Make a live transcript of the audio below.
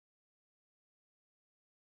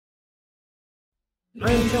I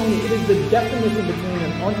am telling you, it is the definition between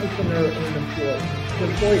an entrepreneur and an employee. The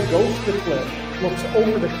employee goes to the cliff, looks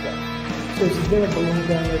over the cliff, says, is there a balloon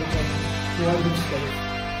down there? Do I be safe?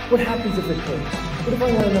 What happens if it hurts? What if I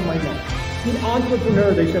land on my neck? The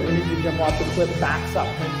entrepreneur, they said, we need to jump off the cliff, backs up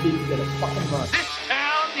 10 feet to get a fucking run. This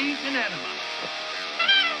town needs an enema.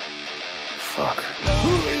 Fuck.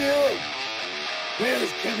 Julio!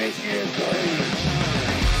 Where's Commissioner Brady?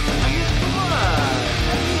 Come on,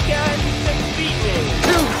 you guys can beat me.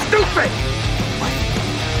 Too stupid!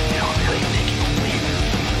 You don't really think you'll leave?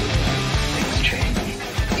 Things change.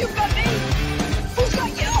 You got me! Who's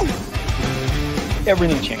got you?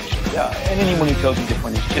 Everything changed. And anyone who tells you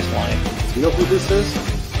different is just lying. You know who this is?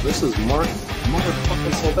 This is Mark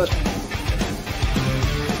motherfucking Sylvester.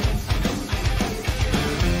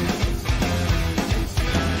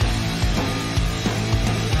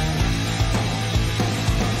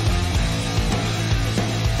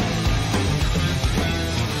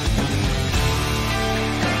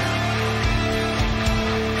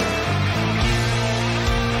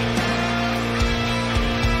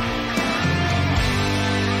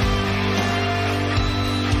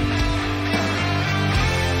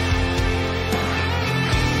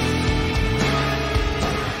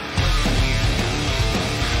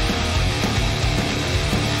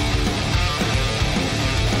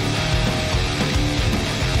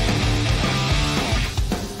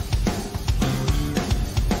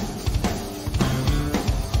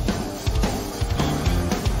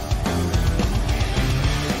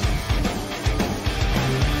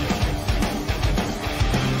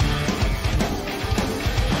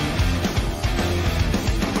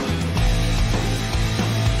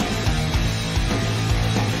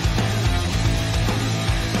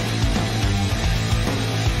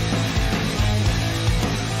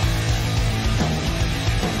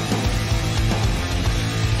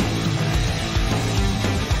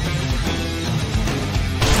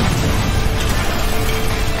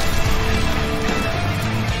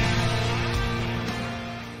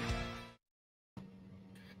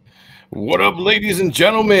 What up, ladies and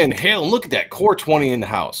gentlemen? Hail, look at that Core 20 in the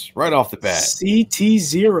house right off the bat.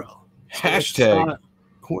 CT0. Hashtag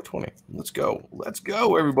Core 20. Let's go. Let's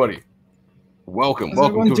go, everybody. Welcome. How's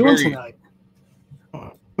Welcome to everyone doing tonight?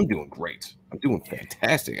 I'm doing great. I'm doing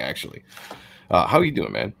fantastic, actually. How are you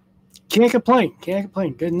doing, man? Can't complain. Can't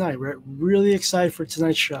complain. Good night. We're really excited for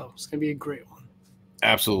tonight's show. It's going to be a great one.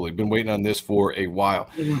 Absolutely. Been waiting on this for a while.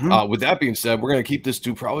 With that being said, we're going to keep this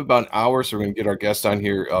to probably about an hour, so we're going to get our guest on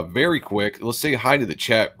here very quick. Let's say hi to the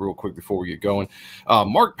chat real quick before we get going.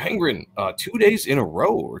 Mark Penguin, 2 days in a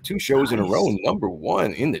row, or 2 shows in a row,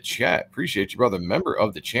 #1 in the chat. Appreciate you, brother. Member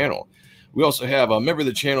of the channel. We also have a member of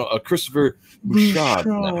the channel, Christopher Bouchard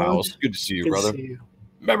in the house. Good to see you, brother. See you.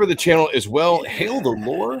 Member of the channel as well. Hail the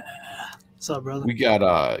lore. What's up, brother? We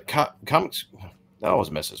got comics. That always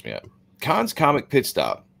messes me up. Con's Comic Pit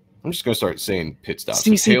Stop. I'm just going to start saying pit stop.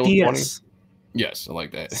 CCPS. Yes, I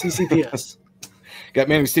like that. CCPS. Got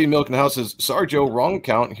Manning Steve Milk in the house. Says, sorry, Joe, wrong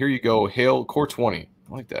account. Here you go. Hail Core 20.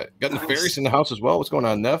 I like that. Got Nefarious in the house as well. What's going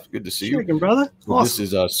on, Neff? Good to see you. Brother. Well, awesome.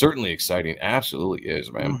 This is certainly exciting. Absolutely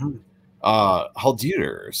is, man.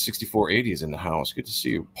 Haldier 6480 is in the house. Good to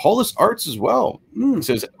see you. Paulus Arts as well. It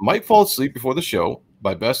says, might fall asleep before the show.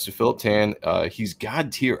 My best to Philip Tan. He's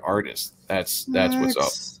God tier artist. That's what's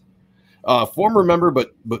up. Former member,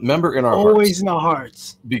 but member in our always hearts. In our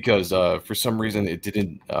hearts. Because for some reason it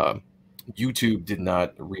didn't. YouTube did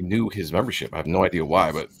not renew his membership. I have no idea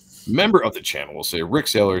why, but member of the channel, we'll say. Rick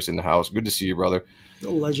Sailor's in the house. Good to see you, brother.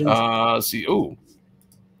 The legend. Let's see. Oh,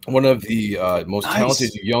 one of the most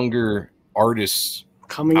talented younger artists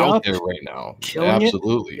coming out up there right now. Killing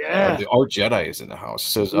Absolutely. It. Yeah. The Art Jedi is in the house.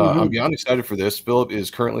 Says, I'm beyond excited for this. Philip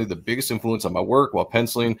is currently the biggest influence on my work while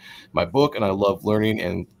penciling my book, and I love learning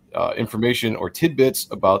and information or tidbits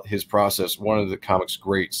about his process. One of the comics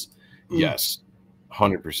greats. Yes,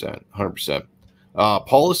 100%. 100%.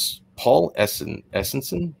 Paul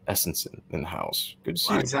Essenson in the house. Good to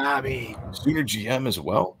see you. Sooner GM as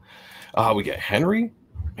well. We got Henry.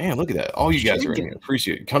 Man, look at that. All you guys are in here.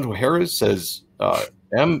 Appreciate it. Kanto Harris says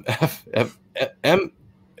MFS.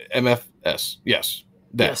 Yes.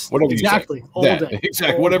 That. Yes, whatever exactly. You say. All that. day.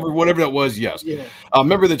 Exactly. All Whatever that was, yes. Yeah.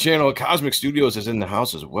 Member of the channel, Cosmic Studios is in the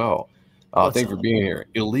house as well. Thank you for being here.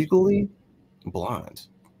 Illegally Blonde.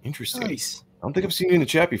 Interesting. Nice. I don't think I've seen you in the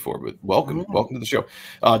chat before, but welcome. Welcome to the show.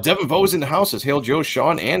 Devin Vo is in the house. Says, hail Joe,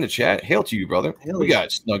 Sean, and the chat. Hail to you, brother. We got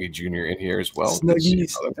Snuggie Jr. in here as well.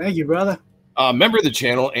 Snuggies. Thank you, brother. Member of the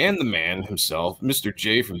channel and the man himself, Mr.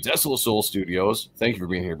 J from Desolate Soul Studios. Thank you for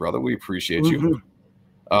being here, brother. We appreciate you.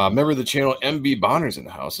 Member of the channel, MB Bonner's in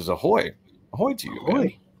the house. Says, ahoy. Ahoy to you,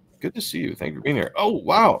 man. Good to see you. Thank you for being here. Oh,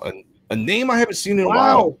 wow. A name I haven't seen in a Wow,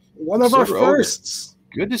 while. one of our Silver Ogre. firsts.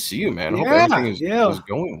 Good to see you, man. I hope Yeah, everything is yeah.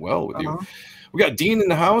 going well with you. We got Dean in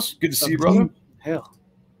the house. Good to see you, brother. Hell.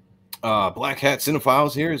 Black Hat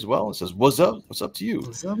Cinephiles here as well. It says, what's up? What's up to you?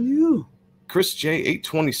 What's up to you? Chris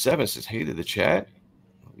J827 says, hey to the chat.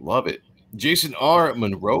 Love it. Jason R.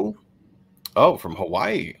 Monroe. Oh, from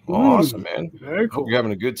Hawaii. Oh, awesome, man. Very cool. Hope you're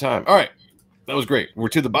having a good time. All right. That was great. We're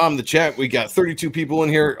to the bottom of the chat. We got 32 people in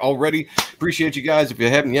here already. Appreciate you guys. If you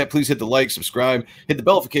haven't yet, please hit the like, subscribe, hit the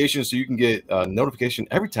bellification so you can get a notification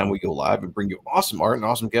every time we go live and bring you awesome art and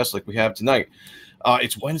awesome guests like we have tonight.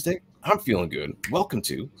 It's Wednesday. I'm feeling good. Welcome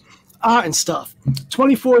to And stuff.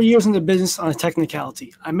 24 years in the business on a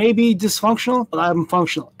technicality. I may be dysfunctional, but I'm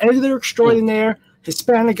functional. Editor extraordinaire,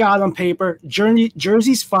 Hispanic god on paper,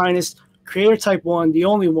 Jersey's finest, creator type 1, the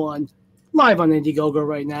only one, live on Indiegogo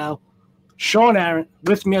right now. Sean Ahrendt,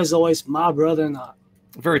 with me as always, my brother-in-law.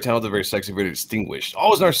 very talented, very sexy, very distinguished,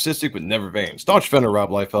 always narcissistic but never vain, staunch defender Rob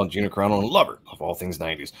Liefeld, Gina Carano, and lover of all things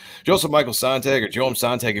 90s. Joseph Michael Sonntag, or Joe M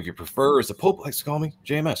Sonntag if you prefer, as the Pope likes to call me,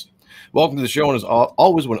 JMS. Welcome to the show, and as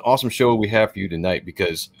always, what an awesome show we have for you tonight,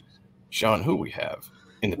 because, Sean, who we have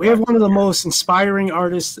in the We have one of the most inspiring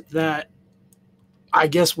artists that I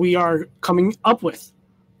guess we are coming up with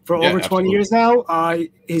for over 20 years now.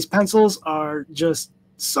 His pencils are just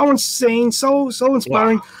so insane, so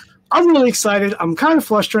inspiring. Wow. I'm really excited. I'm kind of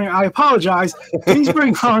frustrated. I apologize. Please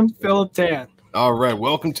bring on Philip Tan. All right,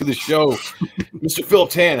 welcome to the show, Mr. Philip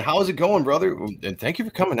Tan. How is it going, brother? And thank you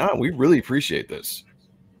for coming on. We really appreciate this.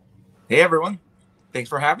 Hey, everyone. Thanks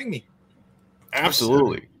for having me.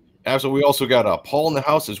 Absolutely. Absolutely. We also got Paul in the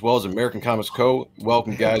house, as well as American Comics Co.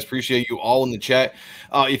 Welcome, guys. Appreciate you all in the chat.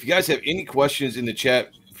 If you guys have any questions in the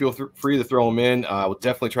chat, feel free to throw them in. We'll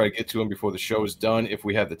definitely try to get to them before the show is done if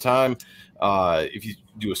we have the time. If you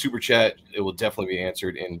do a super chat, it will definitely be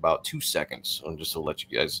answered in about 2 seconds. Just to let you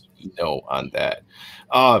guys know on that.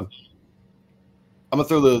 I'm going to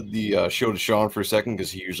throw the show to Sean for a second,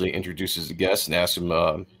 because he usually introduces the guests and asks him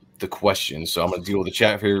the questions. So I'm going to deal with the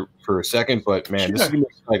chat here for a second. But, man, this is going to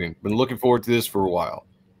be exciting. Been looking forward to this for a while.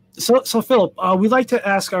 So Philip, we'd like to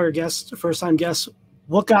ask our guests, first-time guests,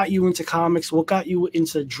 what got you into comics? What got you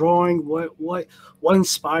into drawing? What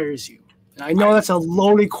inspires you? And I know that's a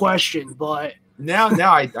loaded question, but now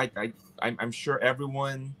I'm sure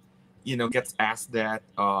everyone, gets asked that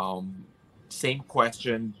same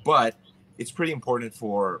question. But it's pretty important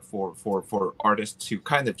for artists to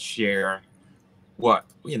kind of share what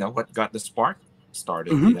got the spark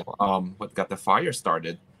started, what got the fire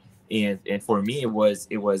started, and for me it was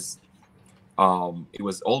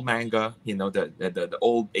old manga, the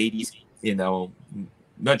old 80s,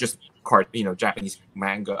 not just Japanese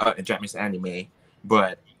manga and Japanese anime,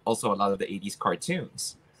 but also a lot of the 80s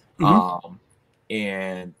cartoons.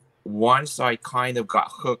 And once I kind of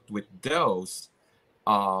got hooked with those,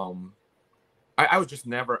 I was just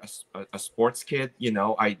never a sports kid.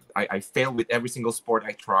 I failed with every single sport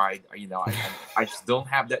I tried. I just don't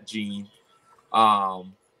have that gene.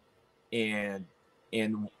 And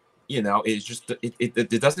it's just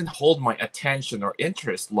it doesn't hold my attention or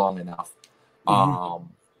interest long enough.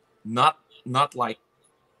 Not like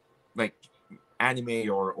anime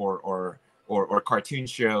or cartoon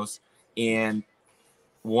shows. And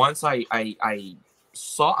once I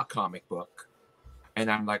saw a comic book, and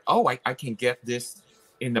I'm like, oh, I can get this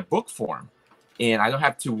in the book form, and I don't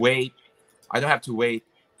have to wait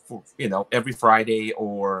for every Friday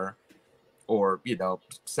or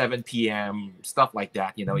 7 p.m. stuff like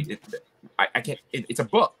that. I can't. It's a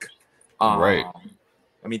book. Right.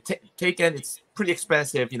 I mean, Taken, it's pretty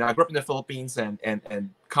expensive. I grew up in the Philippines, and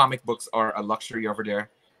comic books are a luxury over there.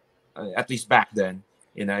 At least back then,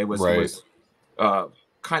 it was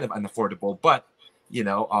kind of unaffordable. But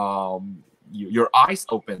your eyes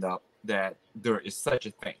opened up that there is such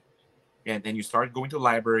a thing, and you started going to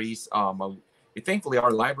libraries. Thankfully,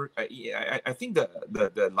 our library, I think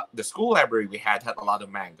the school library we had a lot of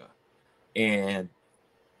manga, and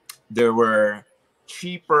there were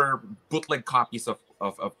cheaper bootleg copies of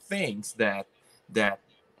things that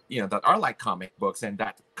are like comic books, and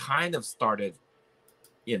that kind of started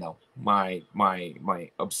my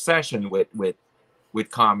obsession with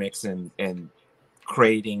comics and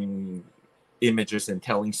creating images and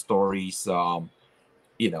telling stories out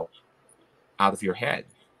of your head,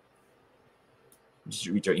 just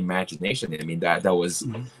with your imagination. I mean, that was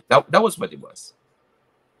what it was.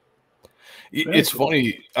 It's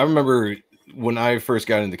funny. I remember when I first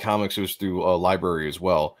got into comics, it was through a library as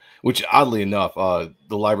well, which oddly enough,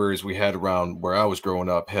 the libraries we had around where I was growing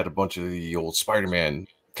up had a bunch of the old Spider-Man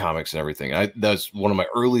comics and everything. That's one of my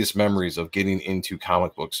earliest memories of getting into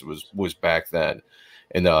comic books was back then,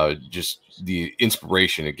 and just the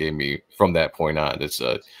inspiration it gave me from that point on. It's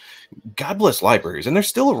God bless libraries, and they're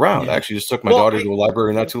still around. I actually just took my daughter to a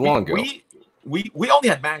library not too long ago. We only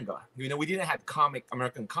had manga. You know, we didn't have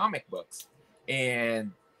American comic books,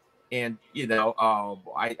 and you know,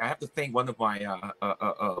 I have to thank one of my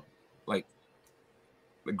like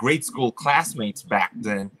grade school classmates back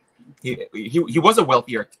then. He was a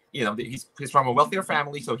wealthier, you know, he's from a wealthier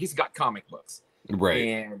family, so he's got comic books,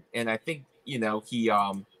 right? And I think, you know, he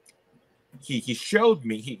showed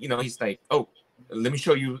me, you know, he's like, oh, let me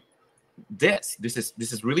show you this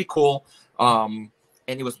is really cool. And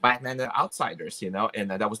it was Batman the Outsiders, you know,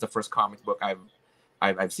 and that was the first comic book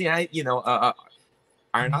I've seen. You know,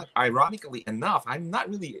 ironically enough, I'm not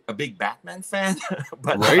really a big Batman fan,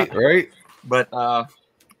 but right. But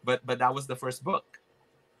that was the first book.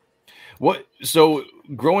 So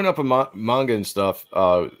growing up in manga and stuff,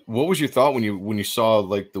 what was your thought when you saw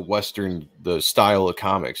like the style of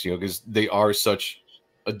comics? You know, because they are such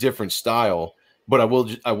a different style. But I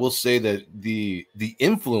will say that the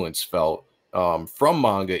influence felt from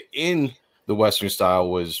manga in the Western style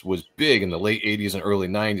was big in the late 80s and early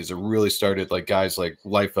 90s. It really started, like guys like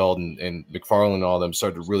Liefeld and McFarlane and all them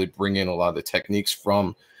started to really bring in a lot of the techniques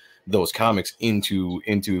from those comics into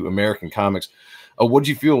American comics. What did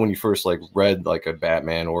you feel when you first like read like a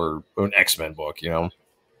Batman or an X-Men book, you know?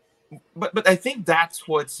 But I think that's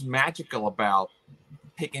what's magical about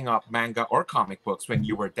picking up manga or comic books when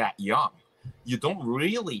you were that young. You don't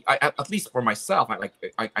really, at least for myself,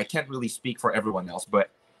 I can't really speak for everyone else,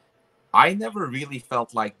 but I never really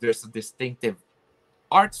felt like there's a distinctive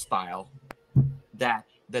art style that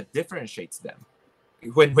differentiates them.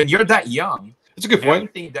 When you're that young, it's a good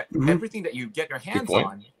point. Everything that you get your hands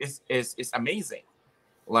on is amazing.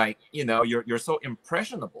 Like, you know, you're so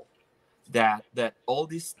impressionable that all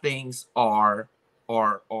these things are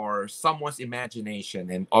someone's imagination,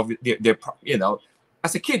 and they're you know,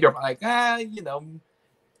 as a kid you're like, you know,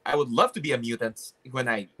 I would love to be a mutant when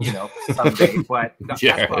I, you know, someday, but that's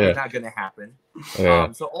probably not going to happen.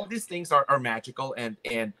 So all these things are magical, and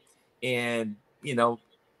you know,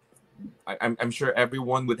 I'm sure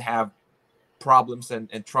everyone would have problems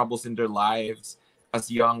and troubles in their lives as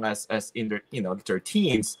young as in their, you know, their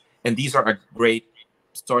teens, and these are a great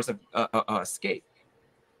source of escape.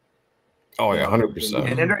 Oh yeah, 100%.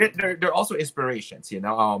 And they're also inspirations. You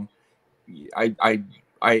know, I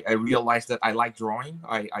realized that I like drawing.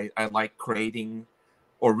 I like creating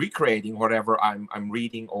or recreating whatever I'm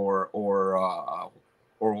reading or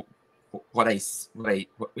what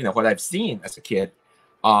I've seen as a kid.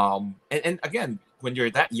 And again, when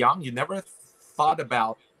you're that young, you never thought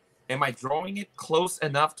about, am I drawing it close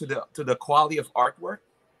enough to the quality of artwork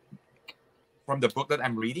from the book that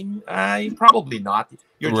I'm reading? Probably not.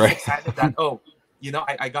 You're just excited that, oh, you know,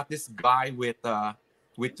 I got this guy with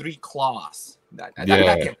 3 claws. That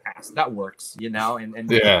can pass. That works, you know, and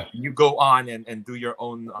you go on and do your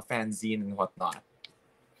own fanzine and whatnot.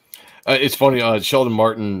 It's funny. Sheldon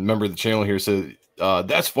Martin, member of the channel here, said,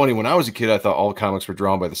 that's funny. When I was a kid, I thought all comics were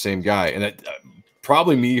drawn by the same guy. And that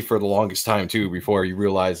probably me for the longest time, too, before you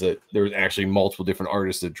realize that there was actually multiple different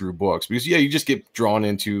artists that drew books. Because, yeah, you just get drawn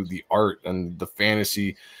into the art and the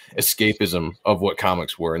fantasy escapism of what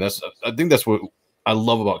comics were. And I think that's what I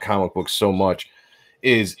love about comic books so much,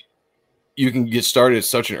 is you can get started at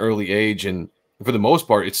such an early age, and for the most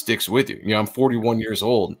part, it sticks with you. You know, I'm 41 years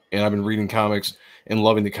old, and I've been reading comics and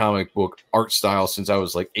loving the comic book art style since I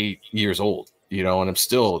was like 8 years old, you know, and I'm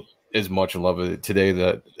still as much in love with it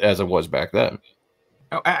today as I was back then.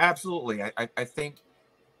 Oh, absolutely. I think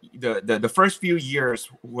the first few years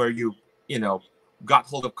where you know, got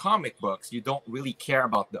hold of comic books, you don't really care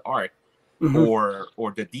about the art or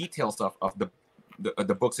the details of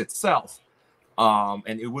the books itself.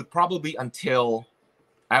 And it would probably until,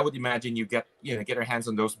 I would imagine, you get your hands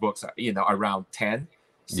on those books, you know, around 10.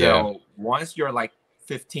 So once you're like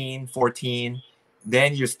 15, 14,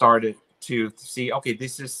 then you started to see, okay,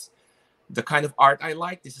 this is the kind of art I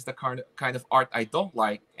like. This is the kind of art I don't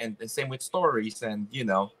like. And the same with stories, and, you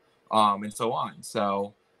know, and so on.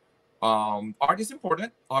 So art is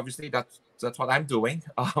important. Obviously, that's what I'm doing.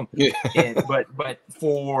 But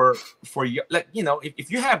for you, like, you know, if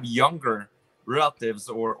you have younger relatives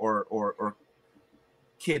or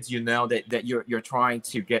kids, you know, that you're trying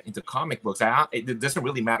to get into comic books, it doesn't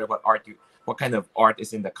really matter what kind of art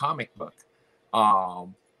is in the comic book,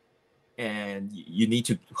 and you need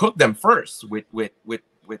to hook them first with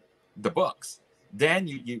the books. Then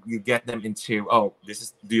you get them into, oh,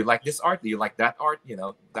 do you like this art? Do you like that art? You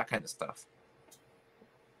know, that kind of stuff.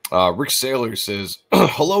 Rick Saylor says,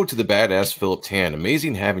 hello to the badass Philip Tan.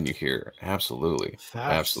 Amazing having you here. Absolutely.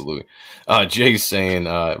 Facts. Absolutely. Jay's saying,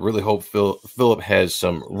 really hope Philip has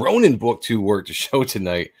some Ronin book 2 work to show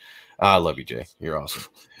tonight. I love you, Jay. You're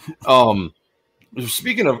awesome.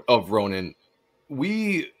 Speaking of Ronin,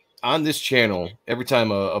 we on this channel, every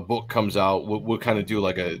time a book comes out, we'll kind of do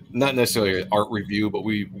like not necessarily an art review, but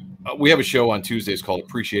we have a show on Tuesdays called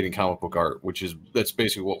Appreciating Comic Book Art, that's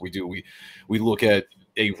basically what we do. We look at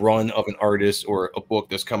a run of an artist or a book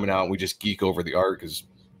that's coming out, and we just geek over the art because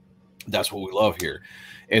that's what we love here.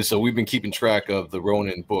 And so we've been keeping track of the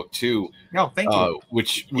Ronin book 2. No, thank you.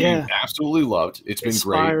 Which we absolutely loved. It's been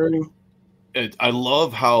great. I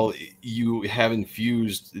love how you have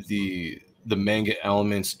infused the manga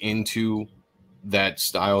elements into that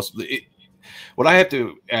style. What I have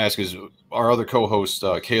to ask is our other co-host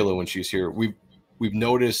Kayla, when she's here, we've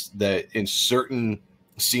noticed that in certain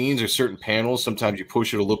scenes or certain panels, sometimes you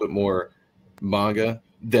push it a little bit more manga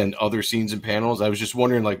than other scenes and panels. I was just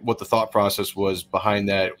wondering, like, what the thought process was behind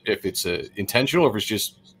that, if it's intentional or if it's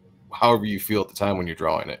just however you feel at the time when you're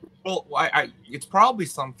drawing it. Well, it's probably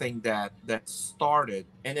something that started,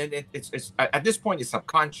 and it's at this point it's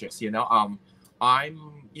subconscious. I'm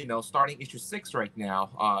starting issue 6 right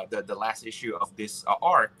now, the last issue of this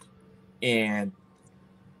arc, and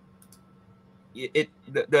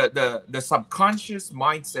the subconscious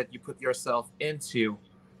mindset you put yourself into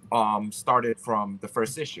started from the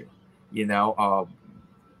first issue.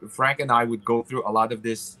 Frank and I would go through a lot of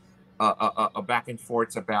this back and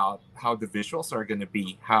forth about how the visuals are going to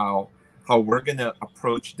be, how we're going to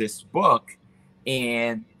approach this book,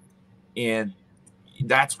 and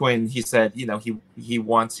that's when he said, he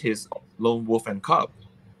wants his lone wolf and cub.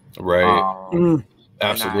 Right.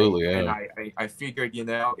 Absolutely. And I figured,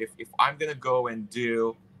 if I'm going to go and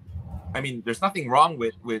do, there's nothing wrong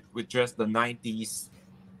with just the 90s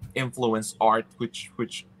influence art,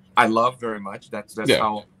 which I love very much. That's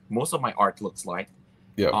how most of my art looks like.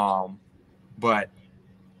 Yeah. But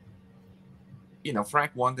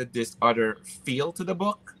Frank wanted this other feel to the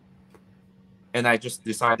book, and I just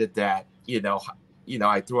decided that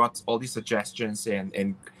I threw out all these suggestions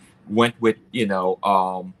and went with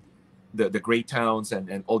the gray tones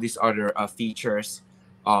and all these other features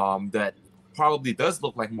that probably does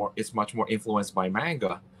look like it's much more influenced by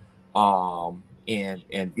manga, and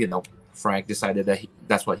Frank decided that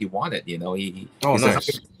that's what he wanted. He nice.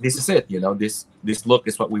 Said, this is it. This look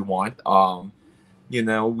is what we want.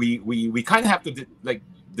 We kind of have to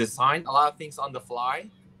design a lot of things on the fly.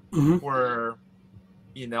 Mm-hmm. Where,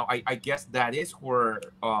 I guess that is where,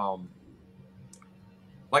 I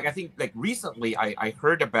think recently I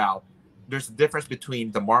heard about there's a difference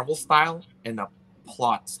between the Marvel style and the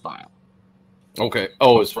plot style. Okay.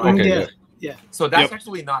 Oh, it's okay. Yeah. So that's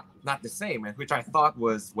actually not the same, and which I thought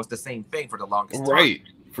was the same thing for the longest time. Right.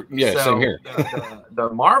 Same here. the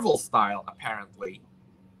Marvel style apparently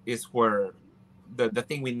is where the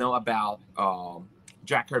thing we know about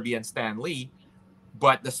Jack Kirby and Stan Lee,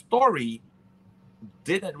 but the story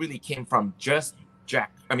didn't really came from just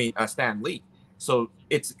Stan Lee. So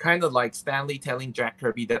it's kind of like Stan Lee telling Jack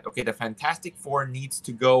Kirby that, okay, the Fantastic Four needs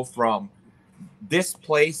to go from this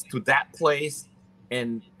place to that place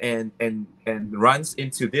and runs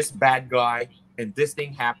into this bad guy, and this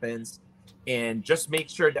thing happens, and just make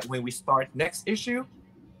sure that when we start next issue,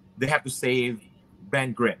 they have to save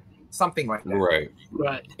Ben Grimm, something like that.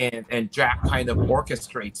 Right. And Jack kind of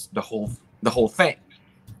orchestrates the whole thing.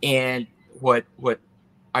 And what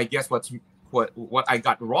I guess what I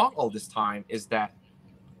got wrong all this time is that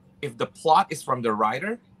if the plot is from the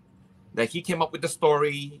writer, that he came up with the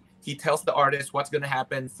story, he tells the artist what's going to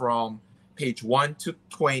happen from page 1 to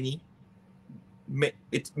 20.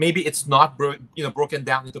 Maybe it's not broken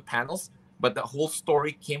down into panels, but the whole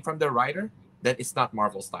story came from the writer, then it's not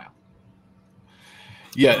Marvel style.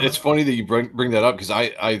 Yeah, it's funny that you bring that up, because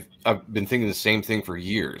I've been thinking the same thing for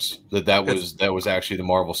years, that was actually the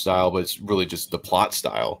Marvel style, but it's really just the plot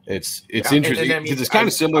style. It's interesting because it's kind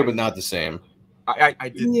of similar but not the same. I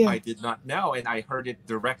did not know, and I heard it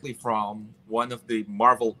directly from one of the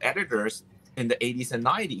Marvel editors in the 80s and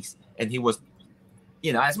 90s, and he was,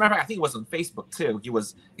 as a matter of fact, I think it was on Facebook too. He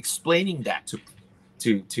was explaining that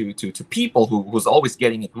to people who's always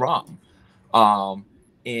getting it wrong.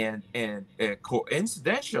 And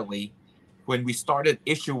coincidentally, when we started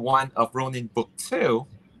issue 1 of Ronin book 2,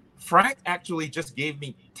 Frank actually just gave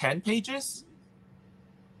me 10 pages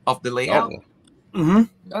of the layout. Oh.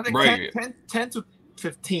 Mm-hmm. I think Right. 10 to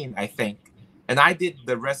 15, I think. And I did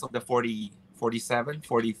the rest of the 40, 47,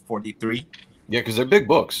 40, 43. Yeah, because they're big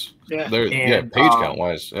books. Yeah. They're page count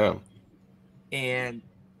wise. Yeah. And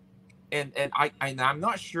I'm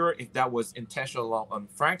not sure if that was intentional on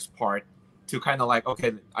Frank's part to kind of like,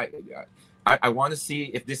 okay, I want to see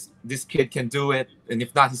if this kid can do it, and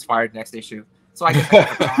if not, he's fired next issue. So I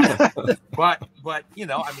guess, but you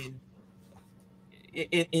know, I mean,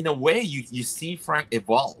 in a way, you see Frank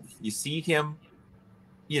evolve. You see him,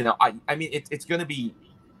 you know, I mean, it's gonna be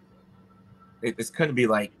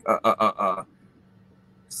like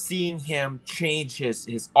seeing him change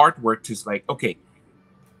his artwork to like, okay,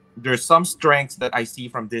 there's some strengths that I see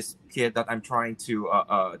from this kid that I'm trying to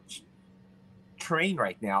train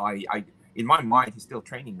right now. I in my mind, he's still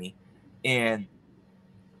training me, and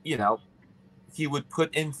you know, he would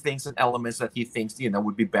put in things and elements that he thinks, you know,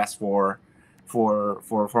 would be best for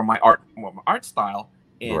my art style,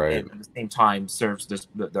 and, right. and at the same time serves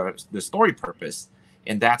the story purpose.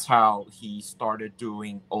 And that's how he started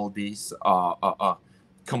doing all these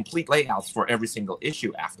complete layouts for every single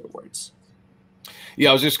issue afterwards.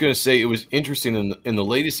 Yeah, I was just going to say, it was interesting in the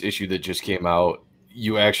latest issue that just came out.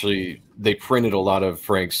 They printed a lot of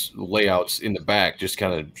Frank's layouts in the back, just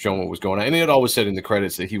kind of showing what was going on. And it always said in the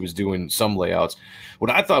credits that he was doing some layouts. What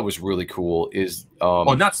I thought was really cool is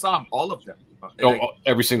not some, all of them.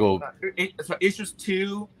 Every single. So issues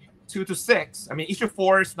 2 to 6. I mean, issue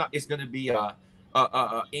 4 is going to be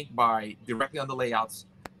inked directly on the layouts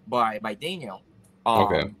by Daniel.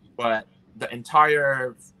 Okay. But the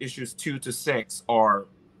entire issues 2 to 6 are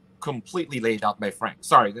completely laid out by Frank.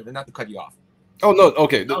 Sorry, not to cut you off. Oh no,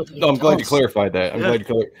 okay. No, I'm glad you clarified that. I'm glad you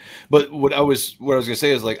clarified. But what I was gonna say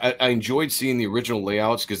is, like, I enjoyed seeing the original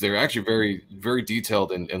layouts because they're actually very, very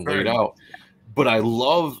detailed and laid out. But I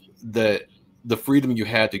love that the freedom you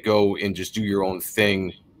had to go and just do your own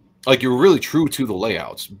thing. Like, you were really true to the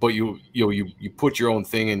layouts, but you put your own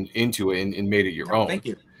thing into it and made it your own. Thank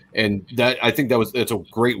you. And I think that's a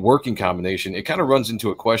great working combination. It kind of runs into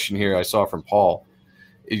a question here I saw from Paul.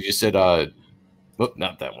 You just said, not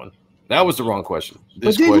that one. That was the wrong question.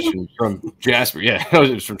 This question from Jasper. Yeah,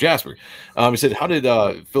 it was from Jasper. He said, how did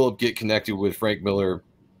Philip get connected with Frank Miller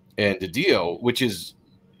and DiDio, which is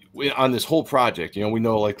on this whole project? You know, we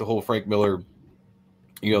know, like, the whole Frank Miller,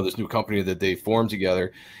 you know, this new company that they formed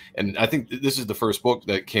together. And I think this is the first book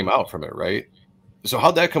that came out from it, right? So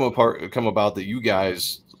how'd that come about that you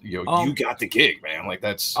guys, you know, you got the gig, man? Like,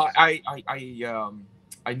 that's I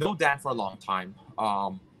know Dan for a long time.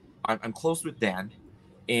 I'm close with Dan,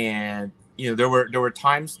 and you know, there were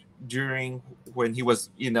times during when he was,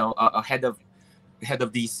 you know, head of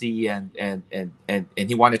DC and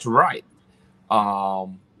he wanted to write,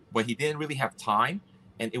 but he didn't really have time,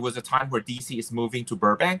 and it was a time where DC is moving to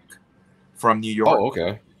Burbank from New York. Oh,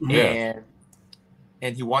 okay. Yeah.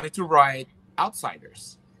 And he wanted to write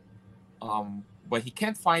Outsiders, but he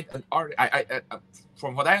can't find an artist.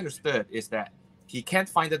 From what I understood, is that he can't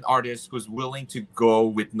find an artist who's willing to go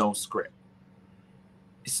with no script.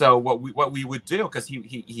 So what we would do, because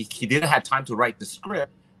he didn't have time to write the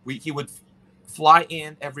script, he would fly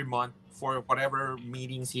in every month for whatever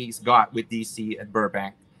meetings he's got with DC and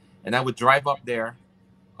Burbank, and I would drive up there,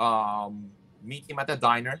 meet him at the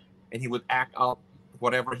diner, and he would act out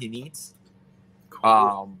whatever he needs.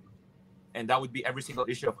 Cool. And that would be every single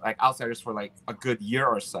issue of, like, Outsiders for like a good year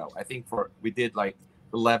or so. I think we did like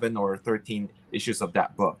 11 or 13 issues of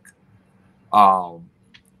that book.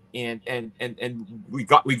 And we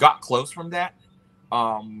got close from that.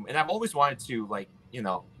 And I've always wanted to, like, you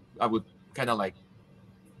know, I would kind of like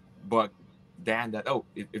bug Dan that,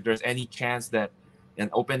 if there's any chance that an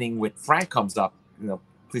opening with Frank comes up, you know,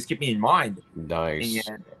 please keep me in mind. Nice.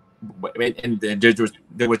 And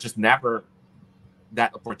there was just never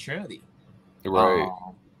that opportunity. Right.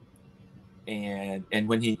 And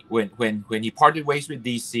when he parted ways with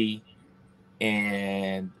DC,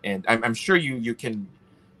 and I'm sure you can,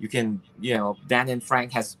 you know, Dan and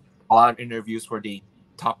Frank has a lot of interviews where they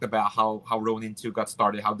talked about how Ronin 2 got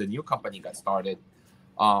started, how the new company got started.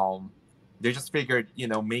 They just figured, you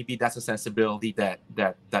know, maybe that's a sensibility that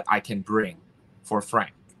I can bring for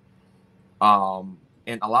Frank.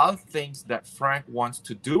 And a lot of things that Frank wants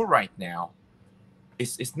to do right now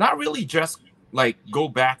it's not really just like go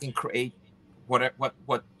back and create what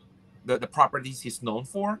the properties he's known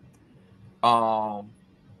for. At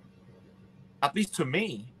least to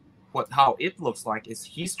me, how it looks like is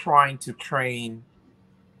he's trying to train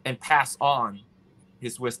and pass on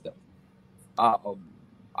his wisdom.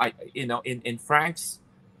 In Frank's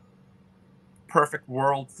perfect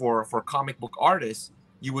world for comic book artists,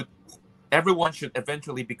 everyone should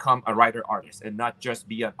eventually become a writer artist and not just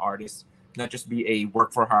be an artist, not just be a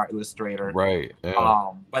work for hire illustrator. Right.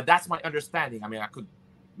 Yeah. But that's my understanding. I mean,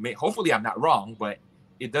 hopefully I'm not wrong, but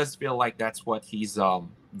it does feel like that's what he's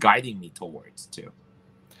guiding me towards too.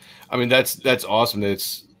 I mean, that's awesome. That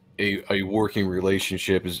it's a working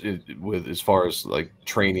relationship with as far as like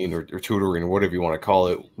training or tutoring or whatever you want to call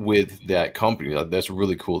it with that company. That's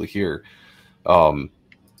really cool to hear.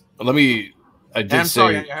 Let me. I did I'm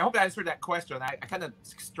sorry. say. I hope I answered that question. I kind of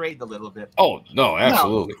strayed a little bit. Oh no,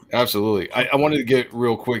 absolutely, absolutely. I wanted to get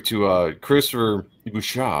real quick to Christopher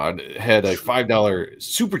Bouchard had a $5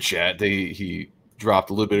 super chat. He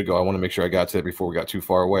dropped a little bit ago. I want to make sure I got to that before we got too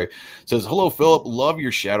far away. It says, hello, Philip. Love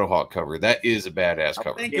your Shadowhawk cover. That is a badass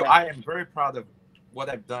cover. Thank you. I am very proud of what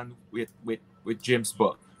I've done with Jim's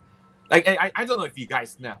book. Like I don't know if you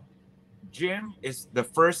guys know, Jim is the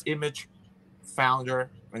first Image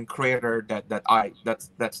founder and creator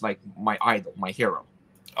that's like my idol, my hero.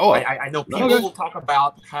 Oh, I know people will talk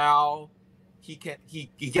about how he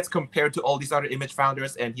gets compared to all these other Image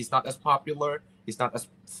founders, and he's not as popular, he's not as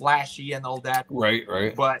flashy and all that.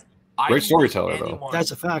 Right. But Great storyteller, though.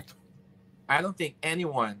 That's a fact. I don't think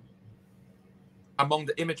anyone among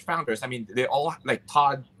the Image founders, I mean, they all, like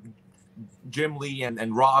Todd, Jim Lee,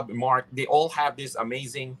 and Rob, and Mark, they all have this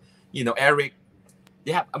amazing, Eric,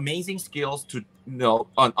 they have amazing skills to,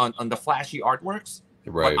 on the flashy artworks.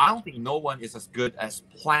 Right. But I don't think no one is as good as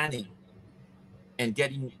planning and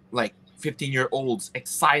getting like 15-year-olds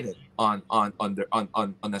excited on a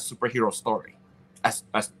superhero story as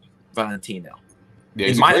Valentino. Yeah,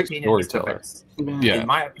 in my opinion, he's the best. Yeah. In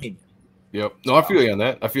my opinion. Yep. No, I feel you on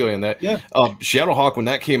that. Yeah. Shadowhawk, when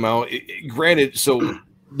that came out, granted, so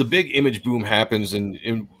the big Image boom happens,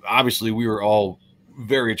 and obviously we were all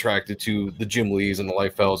very attracted to the Jim Lees and the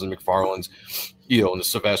Liefelds and McFarlanes, and the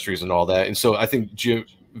Silvestris and all that. And so I think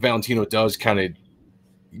Valentino does kind of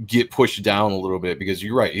get pushed down a little bit because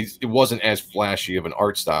you're right. It wasn't as flashy of an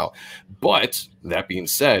art style. But that being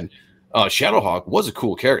said, Shadowhawk was a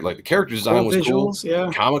cool character. Like the character design was visuals, cool.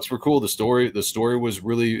 Yeah. Comics were cool. The story was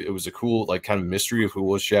really, it was a cool like kind of mystery of who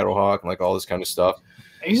was Shadowhawk and like all this kind of stuff.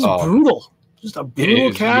 He's brutal. Just a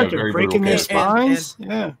brutal character, breaking their spines.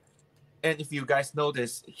 And if you guys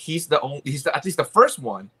notice, he's at least the first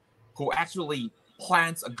one who actually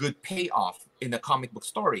plants a good payoff in the comic book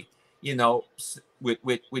story. With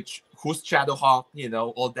who's Shadowhawk,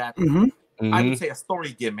 all that. I would say a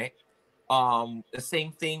story gimmick. The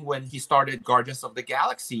same thing when he started Guardians of the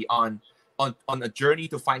Galaxy on a journey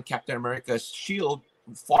to find Captain America's shield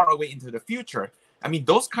far away into the future. I mean,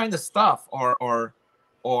 those kind of stuff are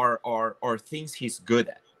things he's good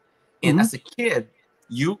at. And as a kid,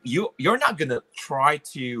 you're not gonna try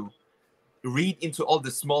to read into all the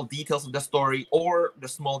small details of the story or the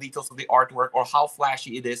small details of the artwork or how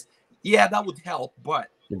flashy it is. Yeah, that would help, but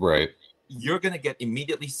you're gonna get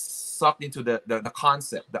immediately sucked into the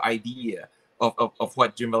concept, the idea of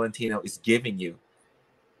what Jim Valentino is giving you,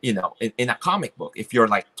 in a comic book. If you're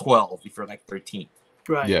like 12, if you're like 13,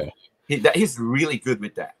 right? Yeah, he's really good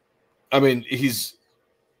with that. I mean,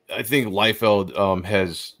 I think Liefeld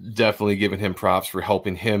has definitely given him props for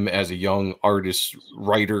helping him as a young artist,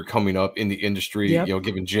 writer coming up in the industry. Yep.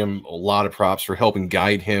 Giving Jim a lot of props for helping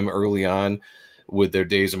guide him early on with their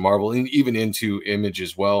days of Marvel and even into Image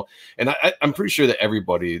as well. And I'm pretty sure that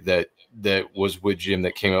everybody that was with Jim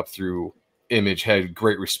that came up through Image had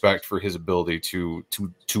great respect for his ability to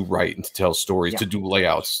write and to tell stories, to do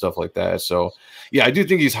layouts, stuff like that. So yeah, I do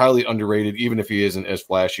think he's highly underrated, even if he isn't as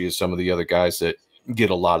flashy as some of the other guys that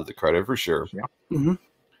get a lot of the credit for sure. Yeah.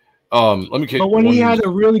 Let me. But when he had a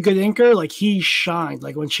really good inker, like he shined.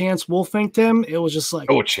 Like when Chance Wolf inked him, it was just like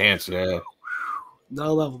Chance, yeah.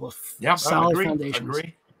 No level of solid foundations.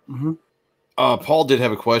 Agree. Paul did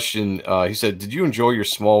have a question. He said, "Did you enjoy your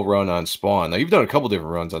small run on Spawn? Now you've done a couple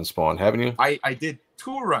different runs on Spawn, haven't you?" I did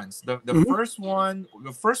 2 runs. The first one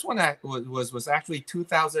was actually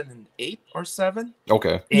 2008 or 7.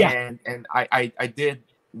 Okay. And I did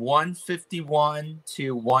 151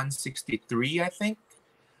 to 163, I think.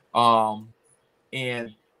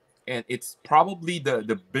 And it's probably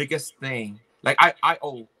the biggest thing. Like I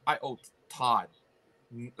owe Todd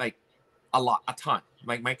like a ton,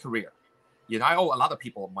 like my career. I owe a lot of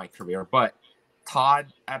people my career, but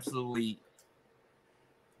Todd absolutely.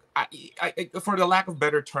 I for the lack of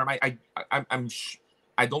better term, I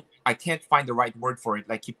can't find the right word for it.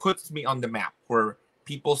 Like he puts me on the map where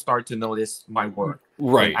people start to notice my work.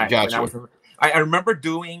 Right, gotcha. I remember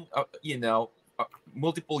doing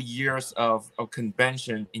multiple years of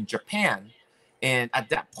convention in Japan, and at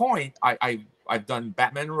that point, I've done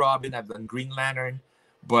Batman and Robin, I've done Green Lantern,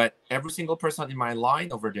 but every single person in my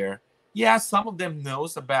line over there, some of them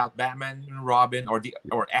knows about Batman and Robin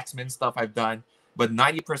or X-Men stuff I've done, but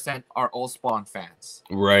 90% are all Spawn fans.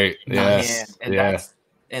 Right. Yes. And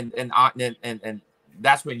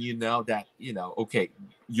that's when you know that okay,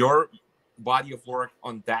 body of work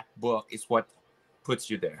on that book is what puts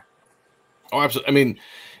you there. Oh, absolutely. I mean,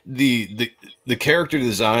 the character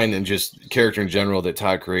design and just character in general that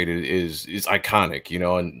Todd created is iconic, you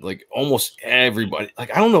know, and like almost everybody,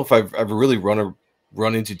 like I don't know if I've ever really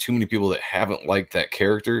run into too many people that haven't liked that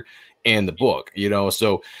character and the book, you know.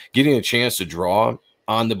 So getting a chance to draw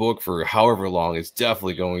on the book for however long is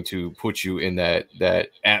definitely going to put you in that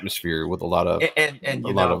atmosphere with a lot of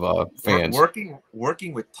fans.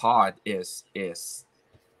 Working with Todd is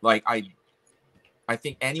like I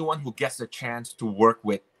think anyone who gets a chance to work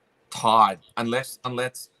with Todd, unless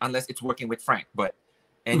it's working with Frank, but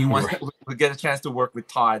anyone who gets a chance to work with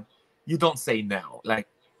Todd, you don't say no. Like,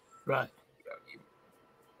 right.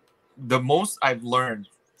 The most I've learned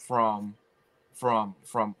from a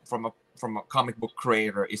comic book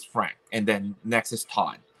creator is Frank, and then next is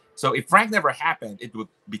Todd. So if Frank never happened, it would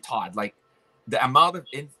be Todd. Like the amount of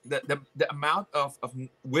the amount of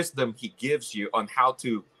wisdom he gives you on how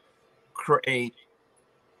to create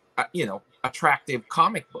attractive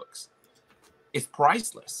comic books is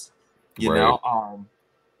priceless. You know,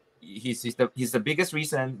 he's the biggest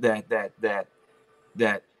reason that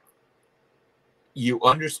you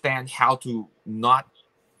understand how to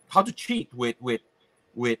cheat with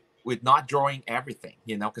not drawing everything,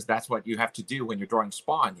 you know, because that's what you have to do when you're drawing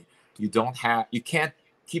Spawn. You can't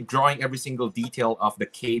keep drawing every single detail of the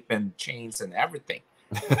cape and chains and everything.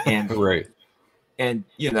 And and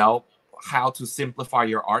you know how to simplify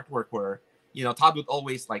your artwork, where, you know, Todd would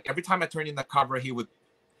always, like, every time I turn in the cover, he would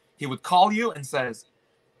call you and says,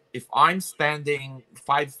 if I'm standing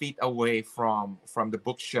 5 feet away from the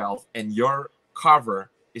bookshelf and your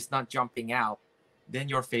cover is not jumping out, then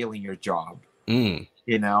you're failing your job. You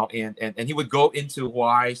know, and he would go into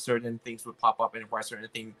why certain things would pop up and why certain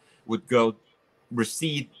things would go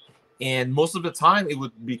recede, and most of the time it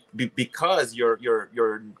would be because you're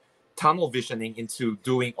tunnel visioning into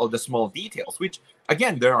doing all the small details, which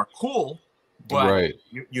again, they are cool, but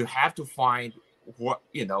you have to find what,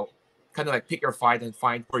 you know, kind of like pick your fight and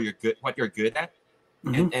find where you're good, what you're good at,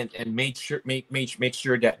 and make sure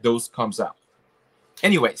that those comes out.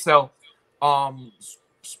 Anyway, so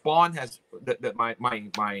Spawn has my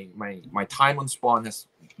time on Spawn has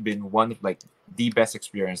been one of like the best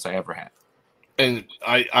experience I ever had. And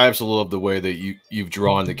I absolutely love the way that you've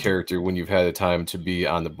drawn the character when you've had the time to be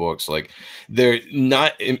on the books. Like, they're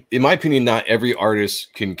not, in my opinion, not every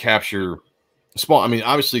artist can capture Spawn. I mean,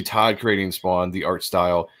 obviously Todd creating Spawn, the art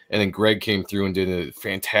style, and then Greg came through and did a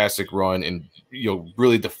fantastic run and, you know,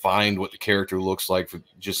 really defined what the character looks like for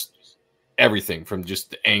just everything from just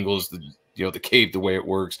the angles, the cape, the way it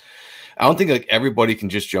works. I don't think like everybody can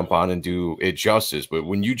just jump on and do it justice, but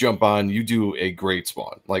when you jump on, you do a great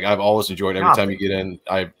Spawn. Like, I've always enjoyed every time you get in.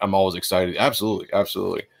 I'm always excited. Absolutely.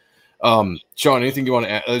 Sean, anything you want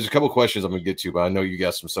to add? There's a couple of questions I'm going to get to, but I know you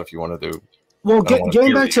got some stuff you want to do. Well,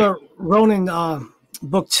 getting back to Ronin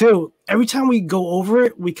book 2, every time we go over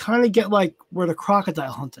it, we kind of get like we're the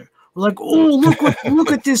crocodile hunter. We're like, oh,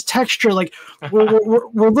 look at this texture. Like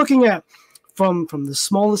we're looking at from the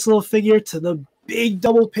smallest little figure to the big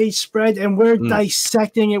double page spread, and we're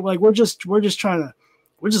dissecting it. Like we're just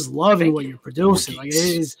loving what you're producing. Like, it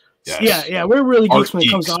is, yeah, we're really geeks when it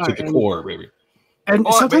comes to art. To the core, baby. And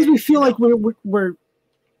sometimes we feel like we're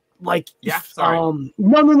like, no,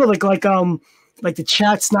 like the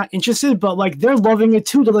chat's not interested, but like they're loving it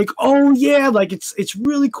too. They're like, oh yeah, like it's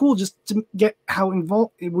really cool just to get how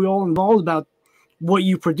involved we're all involved about what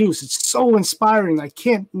you produce. It's so inspiring. I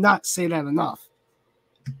can't not say that enough.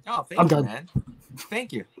 Oh, thank you, man.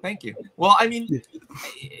 Thank you. Well, I mean,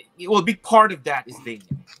 a big part of that is Daniel.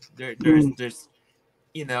 There's,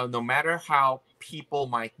 you know, no matter how people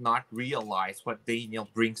might not realize what Daniel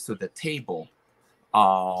brings to the table,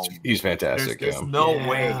 he's fantastic. There's no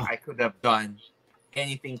way I could have done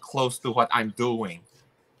anything close to what I'm doing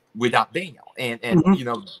without Daniel. And you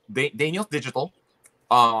know, Daniel's digital.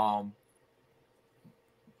 But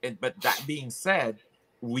that being said,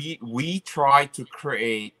 we try to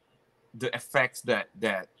create the effects that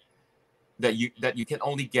you can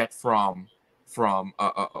only get from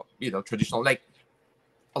you know, traditional, like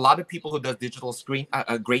a lot of people who does digital screen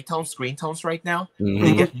screen tones right now,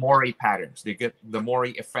 they get Mori patterns, they get the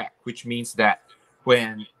Mori effect, which means that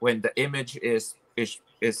when the image is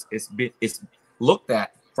looked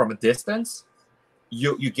at from a distance,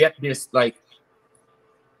 you get this, like,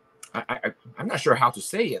 I'm not sure how to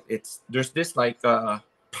say it. There's this like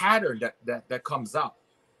pattern that comes up,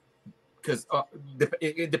 because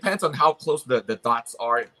it depends on how close the dots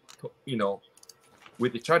are, you know,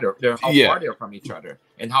 with each other. How far they're from each other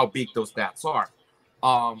and how big those dots are.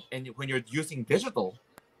 And when you're using digital,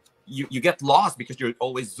 you get lost because you're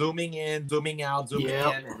always zooming in, zooming out, zooming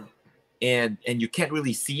in, and you can't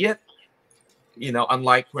really see it. You know,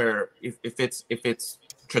 unlike where if it's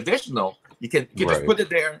traditional, you can just put it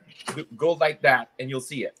there, go like that, and you'll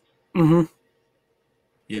see it. Mm-hmm.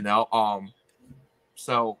 You know,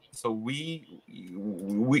 so we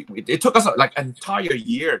it took us like an entire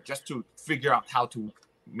year just to figure out how to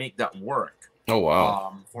make that work. Oh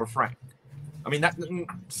wow! For Frank, I mean,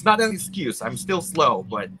 it's not an excuse. I'm still slow,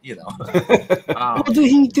 but you know. Well,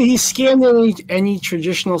 did he scan any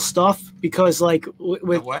traditional stuff? Because like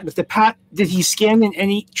with the did he scan in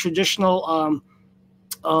any traditional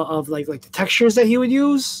of like the textures that he would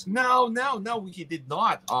use? No, he did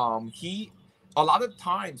not. He a lot of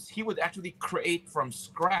times he would actually create from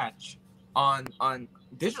scratch on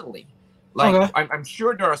digitally. Like I'm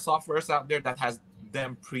sure there are softwares out there that has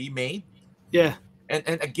them pre-made. Yeah. And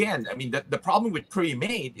again, I mean, the problem with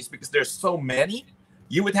pre-made is because there's so many,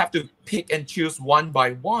 you would have to pick and choose one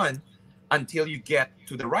by one until you get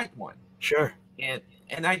to the right one. Sure. And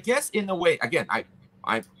I guess in a way, again,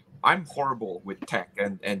 I'm horrible with tech,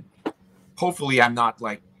 and hopefully I'm not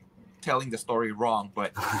like telling the story wrong,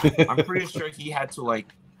 but I'm pretty sure he had to like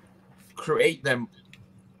create them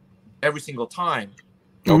every single time,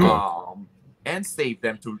 and save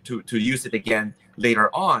them to use it again later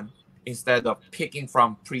on, instead of picking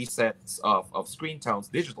from presets of screen tones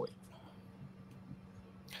digitally.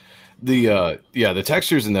 The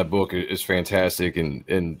textures in that book is fantastic,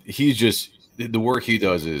 and he's just, the work he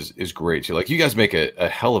does is great. So like, you guys make a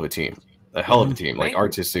hell of a team, like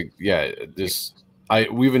artistic. Yeah,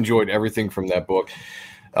 we've enjoyed everything from that book.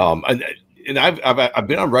 And I've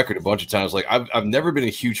been on record a bunch of times. Like I've never been a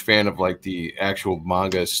huge fan of like the actual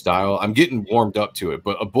manga style. I'm getting warmed up to it,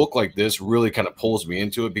 but a book like this really kind of pulls me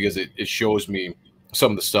into it because it shows me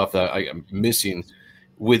some of the stuff that I am missing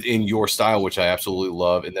within your style, which I absolutely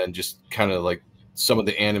love. And then just kind of like some of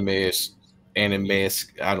the animesque,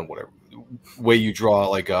 I don't know, whatever way you draw,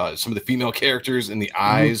 like some of the female characters and the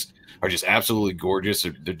eyes are just absolutely gorgeous.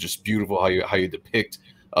 They're just beautiful how you depict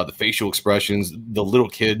the facial expressions. The little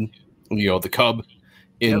kid, you know, the cub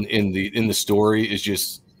in the story is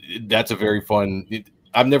just, that's a very fun.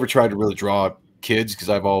 I've never tried to really draw kids because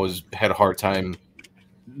I've always had a hard time.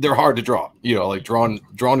 They're hard to draw, you know, like drawing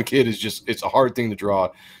a kid is just, it's a hard thing to draw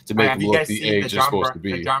to make them look the age they're supposed to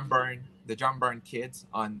be. The John Byrne kids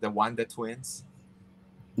on the Wanda twins.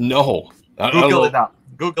 No, Google it up.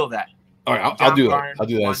 Google that. All right, I'll do that. I'll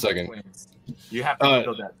do that in a second. Twins. You have to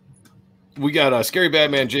Google that. We got Scary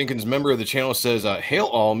Badman Jenkins, member of the channel, says, "Hail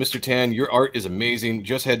all, Mr. Tan. Your art is amazing.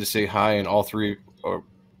 Just had to say hi and to all three of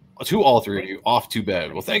you. Off to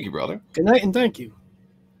bed." Well, thank you, brother. Good night and thank you.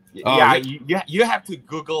 Yeah, you have to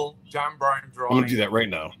Google John Byrne drawing. I'm gonna do that right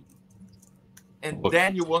now. And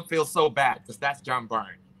then you won't feel so bad because that's John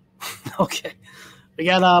Byrne. Okay. We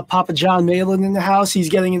got Papa John Malin in the house. He's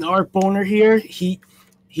getting an art boner here.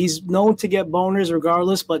 He's known to get boners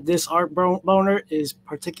regardless, but this art boner is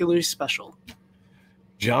particularly special.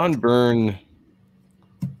 John Byrne.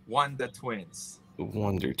 Wonder Twins. The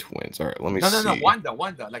Wonder Twins. All right, let me see. No,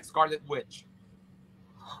 Wanda, like Scarlet Witch.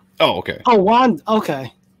 Oh, okay. Oh, Wanda.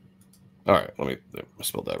 Okay. All right, I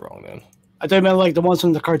spelled that wrong then. I thought you meant like the ones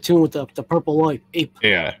from the cartoon with the purple ape.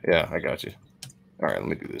 Yeah, I got you. All right, let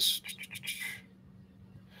me do this.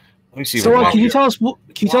 Let me see. So, can you tell us what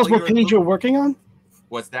page you're working on?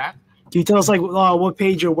 What's that? Can you tell us like what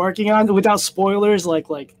page you're working on without spoilers, like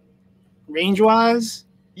range wise?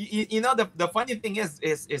 You know, the funny thing is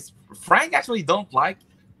Frank actually don't like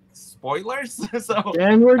spoilers, so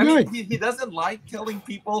and we're good. Mean, he doesn't like telling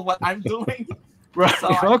people what I'm doing. Right. So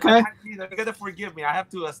okay. You're gonna forgive me. I have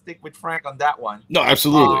to stick with Frank on that one. No,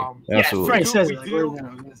 absolutely. Absolutely. Frank says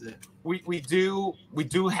we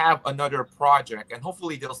do have another project, and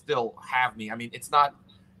hopefully they'll still have me. I mean, it's not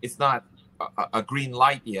a green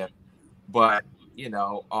light yet, but you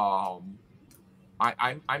know,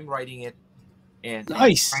 I'm writing it, and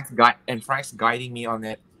nice. Frank's guiding me on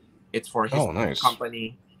it. It's for his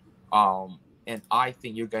company, and I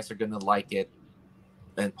think you guys are gonna like it,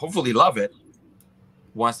 and hopefully love it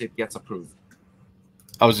once it gets approved.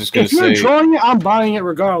 I was just gonna say, if you're drawing it, I'm buying it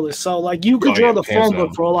regardless. So like, you could draw the phone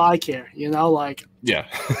book for all I care. You know, like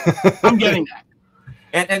I'm getting that.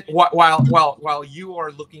 And while you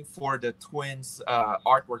are looking for the twins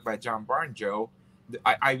artwork by John Byrne, Joe,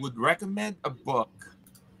 I would recommend a book.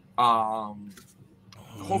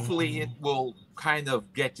 Hopefully, it will kind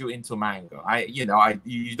of get you into manga. You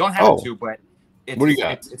don't have to, but what do you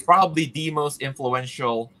got? It's probably the most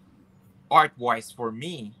influential art-wise for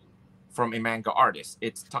me from a manga artist.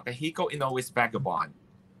 It's Takahiko Inoue's Vagabond.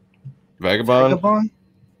 Vagabond?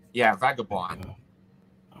 Yeah, Vagabond.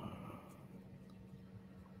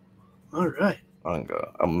 All right. I'm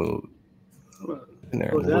gonna in there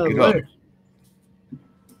and that look it over up. there.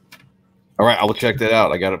 All right, I'll check that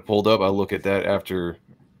out. I got it pulled up. I'll look at that after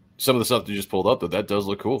some of the stuff that you just pulled up. Though that does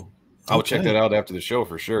look cool. I'll check that out after the show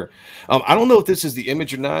for sure. I don't know if this is the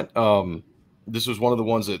image or not. This was one of the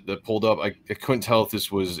ones that pulled up. I couldn't tell if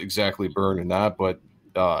this was exactly burned or not, but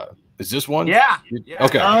is this one? Yeah.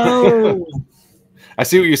 Okay. Oh. I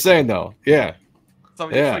see what you're saying, though. Yeah. So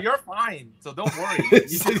you're fine. So don't worry.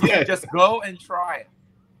 You just go and try it.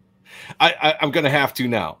 I'm gonna have to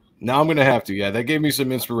now. Now I'm gonna have to. Yeah, that gave me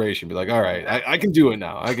some inspiration. Be like, all right, I can do it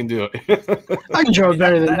now. I can do it. I can draw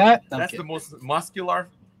better than that. That's the most muscular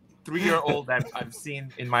 3-year-old that I've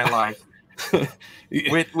seen in my life.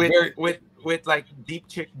 with like deep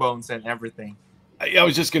cheekbones and everything. I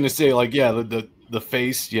was just gonna say, like, yeah, the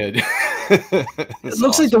face, yeah. It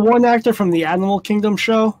looks like the one actor from the Animal Kingdom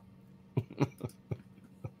show.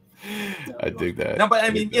 I dig that. No, but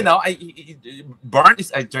I mean, you know, Barn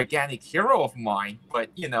is a gigantic hero of mine, but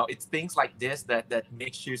you know, it's things like this that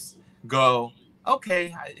makes you go,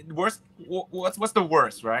 okay, worst. What's the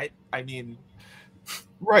worst, right? I mean,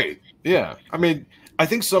 right? Yeah. I mean, I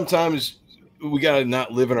think sometimes we gotta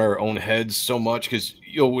not live in our own heads so much because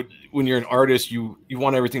when you're an artist, you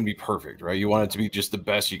want everything to be perfect, right? You want it to be just the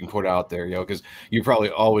best you can put out there, because you probably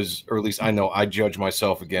always, or at least I know, I judge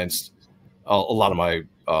myself against a lot of my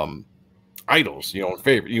idols, and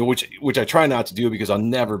favorite, which I try not to do because I'll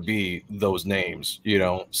never be those names,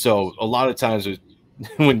 So a lot of times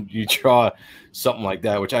when you draw something like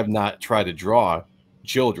that, which I've not tried to draw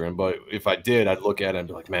children, but if I did, I'd look at it and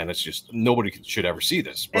be like, man, it's just nobody should ever see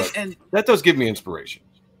this. But and that does give me inspiration.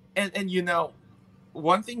 And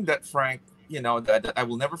one thing that Frank, that I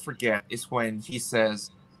will never forget is when he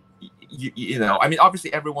says, I mean,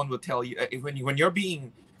 obviously everyone will tell you when you're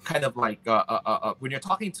being kind of like when you're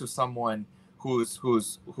talking to someone who's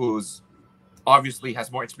obviously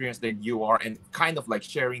has more experience than you are and kind of like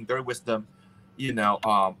sharing their wisdom,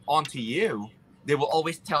 onto you, they will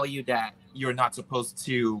always tell you that you're not supposed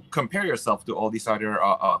to compare yourself to all these other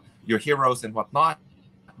your heroes and whatnot.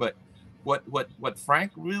 But what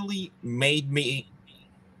Frank really made me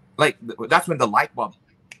like, that's when the light bulb,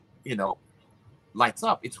 lights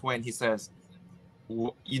up. It's when he says,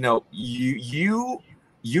 you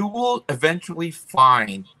will eventually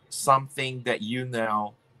find something that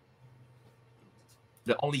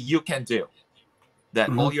that only you can do, that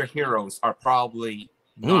all your heroes are probably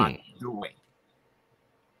not doing.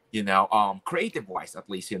 Creative wise, at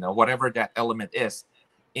least, whatever that element is.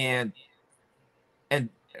 And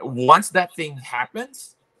once that thing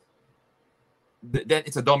happens, then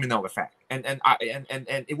it's a domino effect. And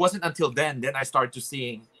it wasn't until then I started to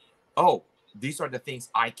seeing, oh, these are the things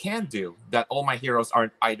I can do that all my heroes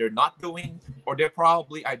are either not doing or they're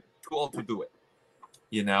probably too old to do it.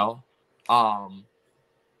 And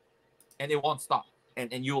it won't stop.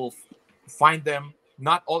 And you'll find them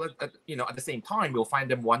not all at the same time. You'll find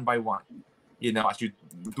them one by one. As you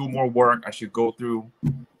do more work, as you go through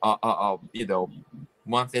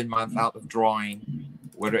month in, month out of drawing,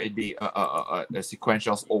 whether it be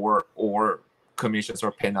sequentials or commissions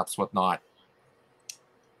or pinups, whatnot,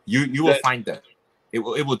 you will find them. It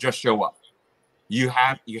will just show up. You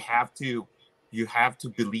have to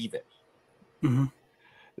believe it. Mm-hmm.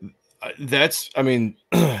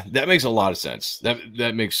 That makes a lot of sense.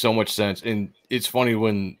 That makes so much sense. And it's funny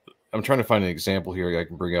when I'm trying to find an example here I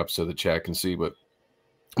can bring up so the chat can see, but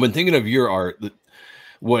when thinking of your art,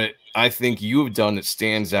 what I think you have done that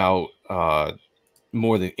stands out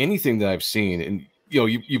more than anything that I've seen, and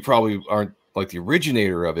you probably aren't like the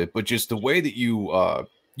originator of it, but just the way that you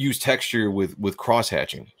use texture with cross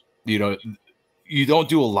hatching. You don't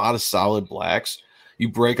do a lot of solid blacks. You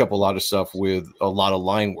break up a lot of stuff with a lot of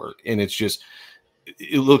line work, and it's just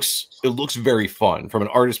it looks very fun from an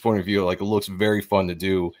artist point of view. Like, it looks very fun to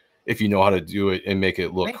do if you know how to do it and make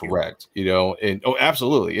it look correct. And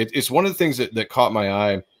absolutely, it's one of the things that caught my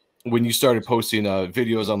eye when you started posting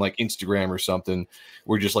videos on like Instagram or something,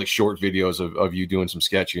 where just like short videos of you doing some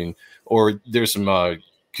sketching, or there's some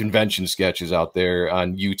convention sketches out there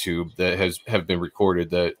on YouTube that have been recorded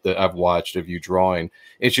that I've watched of you drawing.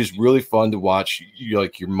 It's just really fun to watch your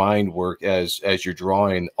mind work as you're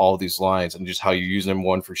drawing all these lines, and just how you're using them,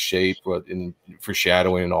 one for shape and for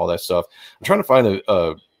shadowing and all that stuff. I'm trying to find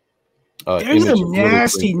there's a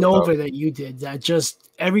nasty Nova that you did that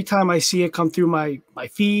just every time I see it come through my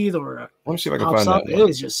feed or let me see if I can find that. It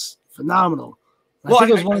is just phenomenal. I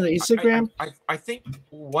think it was one of the Instagram. I think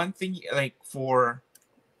one thing, like for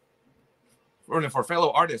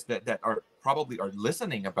fellow artists that are probably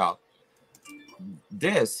listening about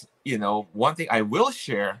this, one thing I will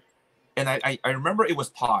share, and I remember it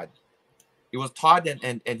was Todd it was taught,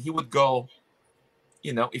 and he would go,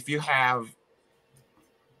 you know, if you have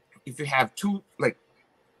two, like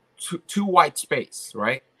two white space,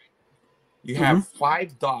 right? You have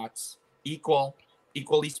 5 dots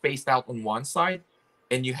equally spaced out on one side,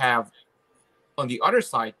 and you have on the other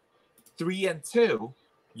side 3 and 2.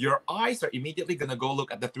 Your eyes are immediately gonna go look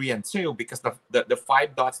at the 3 and 2 because the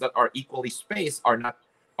 5 dots that are equally spaced are not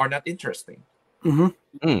interesting.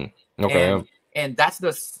 Okay. And that's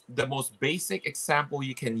the most basic example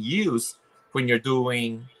you can use when you're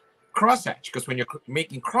doing cross hatch, because when you're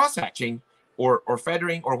making cross hatching or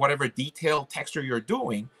feathering or whatever detailed texture you're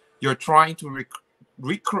doing, you're trying to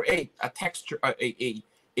recreate a texture, a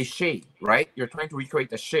shade, right? You're trying to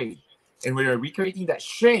recreate a shade, and when you're recreating that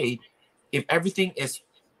shade, if everything is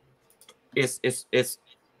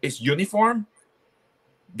uniform,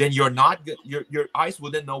 then you're not good. Your eyes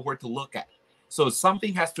wouldn't know where to look at. So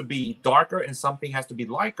something has to be darker and something has to be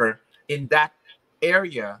lighter in that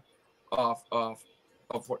area of the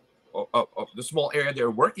small area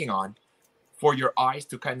they're working on, for your eyes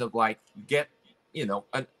to kind of like get, you know,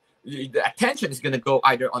 the attention is going to go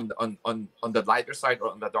either on the lighter side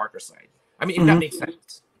or on the darker side. I mean, if that makes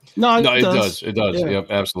sense. No, it does. It does. Yeah. Yep,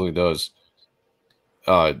 absolutely does.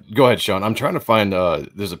 Go ahead, Sean. I'm trying to find.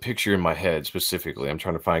 There's a picture in my head specifically. I'm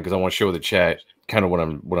trying to find because I want to show the chat kind of what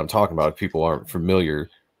I'm talking about if people aren't familiar.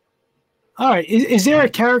 All right. Is there a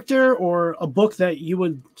character or a book that you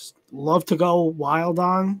would love to go wild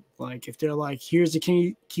on? Like if they're like, here's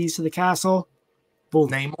the keys to the castle. Boom.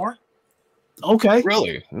 Namor. Okay.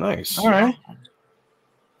 Really nice. All right.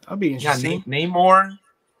 That'd be interesting. Yeah, Namor.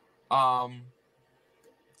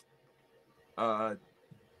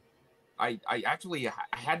 I actually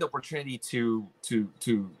had the opportunity to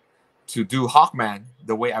do Hawkman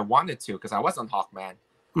the way I wanted to, because I was on Hawkman.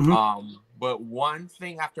 But one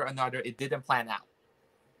thing after another, it didn't plan out,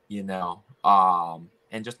 you know.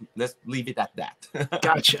 And just let's leave it at that.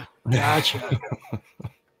 Gotcha.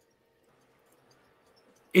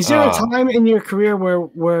 Is there a time in your career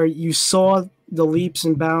where you saw the leaps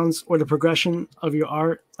and bounds or the progression of your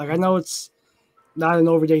art? Like, I know it's not an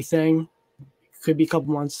overday thing. Could be a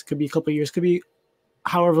couple months, could be a couple years, could be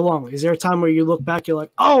however long. Is there a time where you look back, you're like,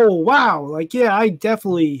 oh wow, like yeah, I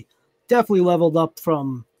definitely leveled up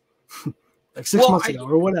from like 6 months ago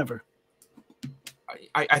or whatever.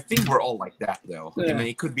 I think we're all like that though. Yeah. I mean,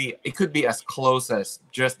 it could be as close as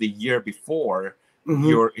just the year before.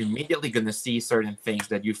 You're immediately gonna see certain things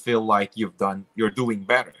that you feel like you're doing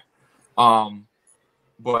better.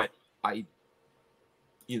 But I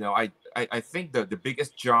think the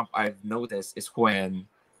biggest jump I've noticed is when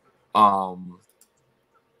I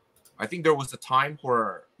think there was a time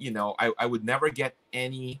where, you know, I would never get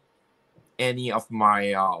any of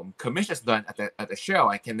my commissions done at the show.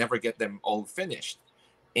 I can never get them all finished.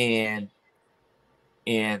 And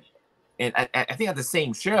I think at the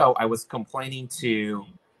same show I was complaining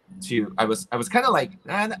I was kind of like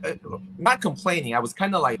not complaining. I was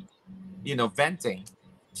kind of like, you know, venting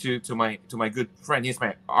to my good friend. He's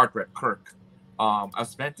my art rep, Kirk. I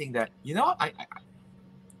was venting that, you know,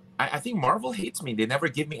 I think Marvel hates me. They never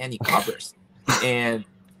give me any covers, and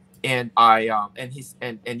you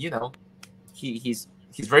know, he's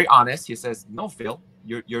very honest. He says, no, Phil,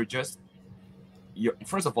 you're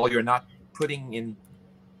first of all, you're not putting in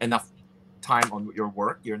enough time on your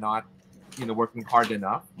work. You're not, you know, working hard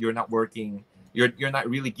enough. You're not working. You're not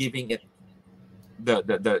really giving it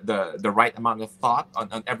the right amount of thought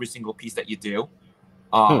on every single piece that you do.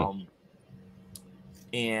 And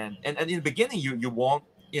in the beginning you won't,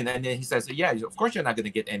 you know, and then he says, yeah, of course you're not going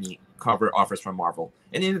to get any cover offers from Marvel.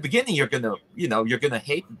 And in the beginning you're gonna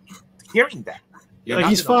hate hearing that. Like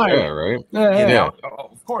he's fired. Yeah, right. Yeah.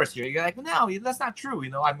 Of course you're like, no, that's not true.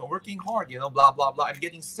 You know, I'm working hard, you know, blah blah blah. I'm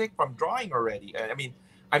getting sick from drawing already. I mean,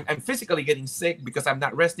 I'm physically getting sick because I'm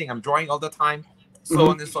not resting. I'm drawing all the time. So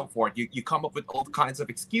on and so forth. You come up with all kinds of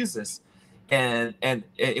excuses, and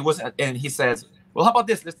it was, and he says, well, how about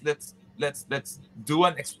this? Let's do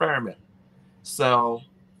an experiment. So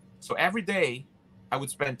every day I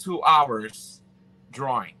would spend 2 hours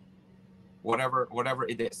drawing, whatever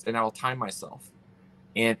it is, and I will time myself.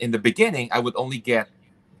 And in the beginning, I would only get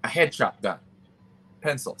a headshot done,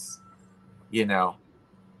 pencils, you know,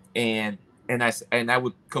 and I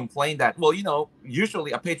would complain that, well, you know,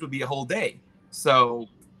 usually a page would be a whole day. So,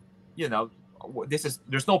 you know,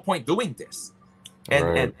 there's no point doing this.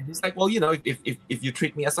 And he's like, well, you know, if you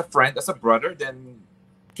treat me as a friend, as a brother, then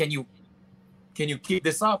can you keep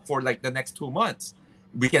this up for like the next 2 months?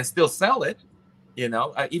 We can still sell it, you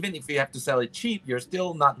know, even if you have to sell it cheap, you're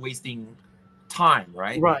still not wasting time,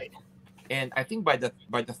 right? Right. And I think by the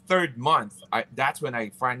third month, that's when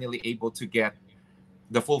I finally able to get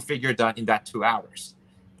the full figure done in that 2 hours.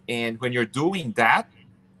 And when you're doing that,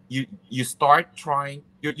 you start trying,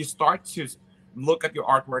 you start to look at your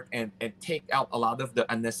artwork and take out a lot of the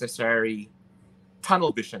unnecessary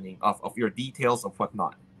tunnel visioning of your details of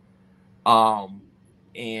whatnot.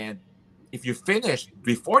 And if you finish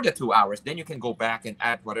before the 2 hours, then you can go back and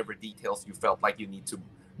add whatever details you felt like you need to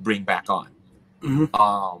bring back on.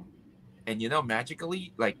 And you know,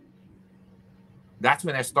 magically, like, that's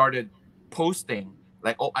when I started posting,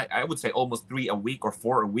 like, I would say almost 3 a week or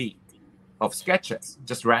 4 a week of sketches,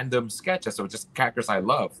 just random sketches or just characters I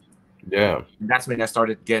love. Yeah. And that's when I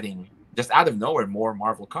started getting, just out of nowhere, more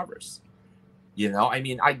Marvel covers. You know, I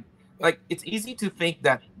mean, like, it's easy to think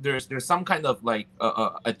that there's some kind of like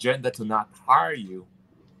agenda to not hire you,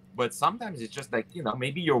 but sometimes it's just like, you know,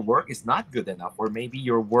 maybe your work is not good enough, or maybe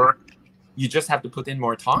your work, you just have to put in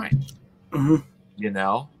more time. You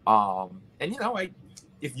know, and you know,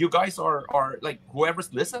 if you guys are like,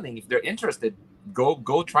 whoever's listening, if they're interested,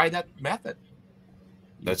 go try that method.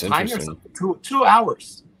 That's time interesting. Yourself 2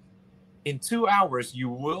 hours. In 2 hours, you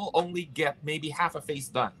will only get maybe half a face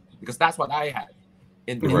done, because that's what I had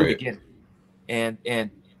in the beginning. And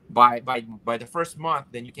by the first month,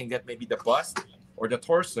 then you can get maybe the bust or the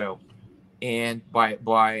torso. And by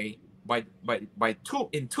 2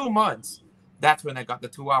 months, that's when I got the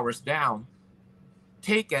 2 hours down.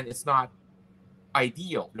 Taken, it's not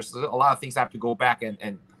ideal. There's a lot of things I have to go back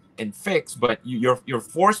and fix, but you're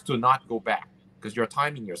forced to not go back because you're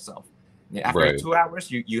timing yourself. And after 2 hours,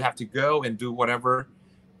 you have to go and do whatever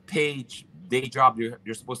page day job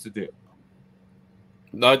you're supposed to do.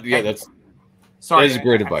 That's sorry. That is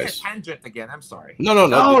great advice. Tangent again. I'm sorry.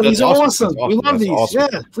 No. These are awesome. We love that's these. awesome.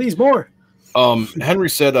 Yeah, please more. Henry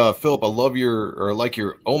said, Philip, I love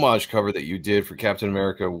your homage cover that you did for Captain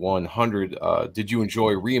America 100. Did you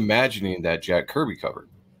enjoy reimagining that Jack Kirby cover?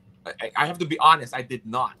 I have to be honest, I did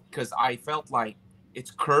not, because I felt like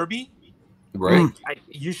it's Kirby. Right.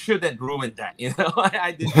 You shouldn't ruin that. You know,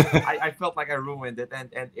 I felt like I ruined it, and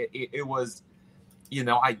it was, you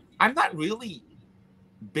know, I'm not really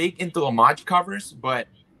big into homage covers, but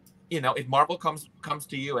you know, if Marvel comes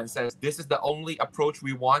to you and says this is the only approach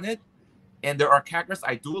we wanted, and there are characters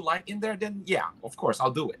I do like in there, then yeah, of course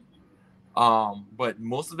I'll do it. But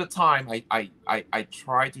most of the time, I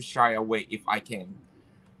try to shy away if I can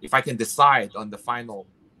decide on the final,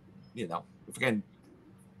 you know,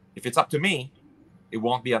 if it's up to me, it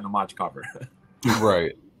won't be on the homage cover.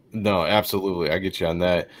 Right. No, absolutely. I get you on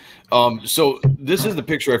that. So this is the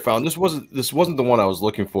picture I found. This wasn't the one I was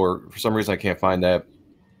looking for. For some reason, I can't find that.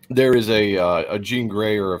 There is a Jean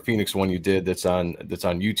Grey or a Phoenix one you did that's on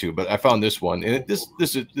YouTube, but I found this one, and this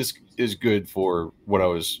is good for what I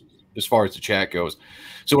was, as far as the chat goes.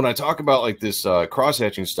 So when I talk about like this cross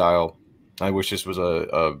hatching style, I wish this was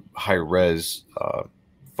a high res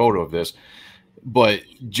photo of this, but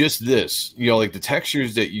just this, you know, like the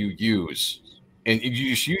textures that you use, and you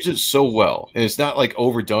just use it so well, and it's not like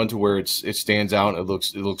overdone to where it stands out. And it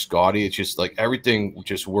looks gaudy. It's just like everything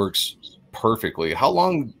just works perfectly. How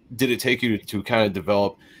long did it take you to kind of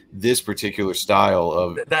develop this particular style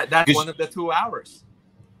of that's one of the 2 hours?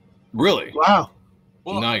 Really? Wow.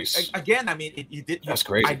 Well, nice. Again, I mean, that's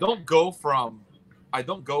crazy. I don't go from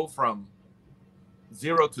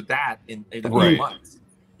 0 to that in a few months.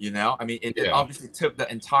 You know, I mean, it obviously took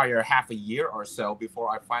the entire half a year or so before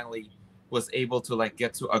I finally was able to like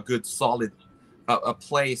get to a good solid a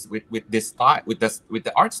place with this style, with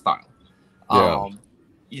the art style. Yeah.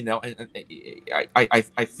 You know, and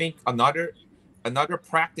I think another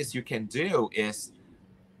practice you can do is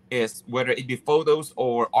whether it be photos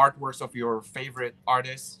or artworks of your favorite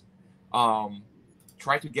artists,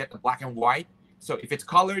 try to get the black and white. So if it's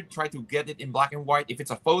colored, try to get it in black and white. If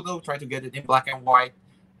it's a photo, try to get it in black and white.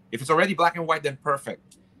 If it's already black and white, then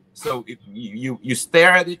perfect. So if you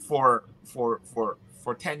stare at it for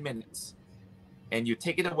 10 minutes, and you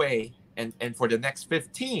take it away, and for the next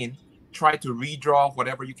 15, try to redraw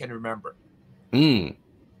whatever you can remember.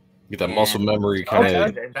 Get that muscle memory kind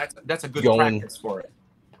of. That's a good practice for it.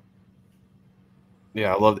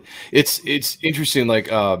 Yeah, I love it. It's interesting.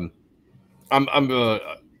 Like I'm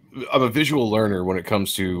a visual learner when it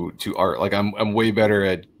comes to art. Like I'm way better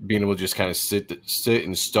at being able to just kind of sit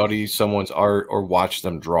and study someone's art or watch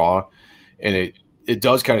them draw, and it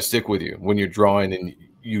does kind of stick with you when you're drawing and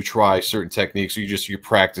you try certain techniques. You're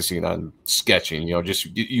practicing on sketching. You know, just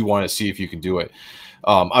you want to see if you can do it.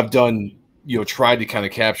 I've done, you know, tried to kind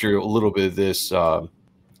of capture a little bit of this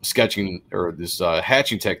sketching or this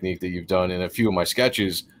hatching technique that you've done in a few of my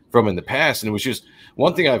sketches from in the past, and it was just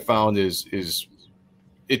one thing I found is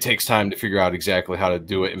it takes time to figure out exactly how to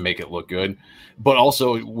do it and make it look good. But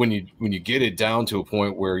also when you get it down to a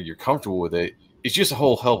point where you're comfortable with it, it's just a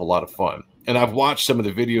whole hell of a lot of fun. And I've watched some of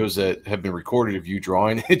the videos that have been recorded of you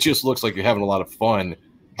drawing. It just looks like you're having a lot of fun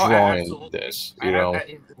drawing this, you know.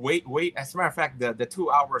 Wait. As a matter of fact, the 2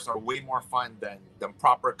 hours are way more fun than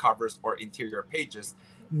proper covers or interior pages,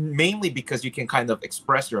 mainly because you can kind of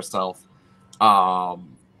express yourself,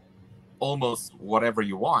 almost whatever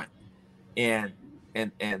you want, and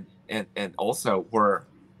also where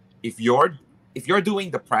if you're doing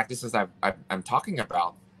the practices I'm talking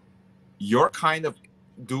about, you're kind of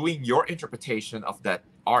doing your interpretation of that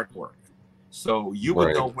artwork. So you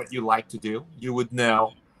would know what you like to do. You would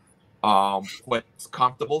know what's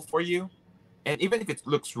comfortable for you. And even if it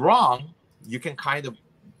looks wrong, you can kind of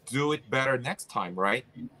do it better next time, right?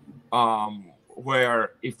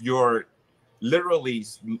 Where if you're literally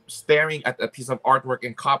staring at a piece of artwork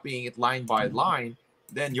and copying it line by line,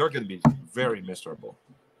 then you're going to be very miserable.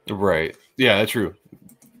 Right. Yeah, that's true.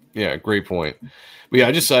 Yeah, great point. But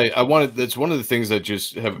yeah, I wanted, that's one of the things that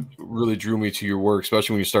just have really drew me to your work,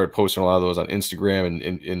 especially when you started posting a lot of those on Instagram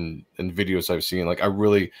and videos I've seen. Like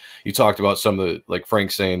you talked about some of the, like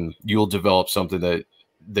Frank saying you'll develop something that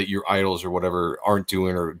your idols or whatever aren't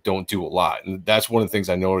doing or don't do a lot. And that's one of the things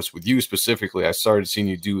I noticed with you specifically. I started seeing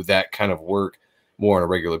you do that kind of work more on a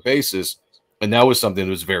regular basis. And that was something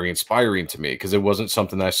that was very inspiring to me because it wasn't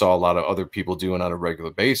something I saw a lot of other people doing on a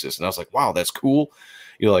regular basis. And I was like, wow, that's cool.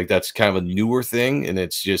 You know, like that's kind of a newer thing. And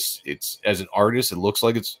it's as an artist, it looks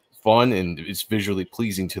like it's fun and it's visually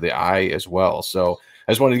pleasing to the eye as well. So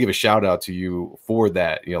I just wanted to give a shout out to you for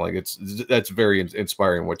that. You know, like that's very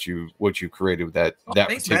inspiring what you created with that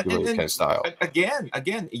Thanks, particular kind of style.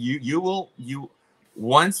 Again, you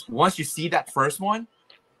once you see that first one,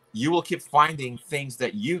 you will keep finding things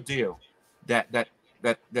that you do that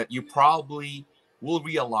you probably will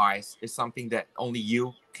realize is something that only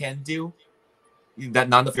you can do, that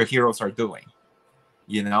none of your heroes are doing,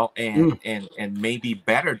 you know, and maybe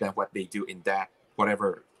better than what they do in that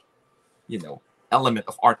whatever, you know, element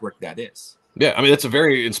of artwork that is. Yeah, I mean that's a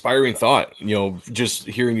very inspiring thought. You know, just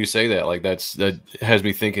hearing you say that, like that has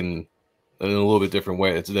me thinking in a little bit different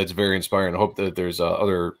way. That's very inspiring. I hope that there's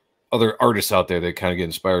other artists out there that kind of get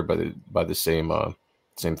inspired by the same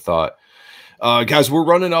thought. Guys, we're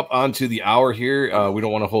running up onto the hour here. We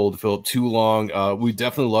don't want to hold Philip too long. We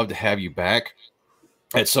definitely love to have you back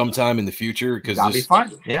at some time in the future because that'd be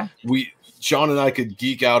fun. Yeah, Sean and I could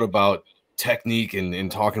geek out about technique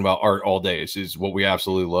and talking about art all day. This is what we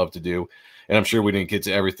absolutely love to do, and I'm sure we didn't get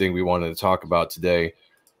to everything we wanted to talk about today.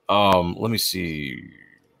 Let me see.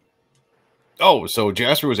 Oh, so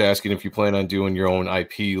Jasper was asking if you plan on doing your own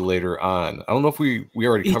IP later on. I don't know if we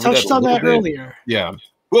already covered touched on that earlier. Yeah.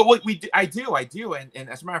 Well, I do, and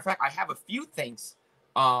as a matter of fact, I have a few things.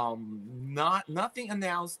 Nothing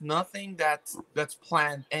announced, nothing that's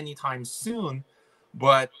planned anytime soon,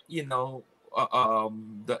 but you know,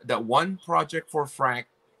 that one project for Frank,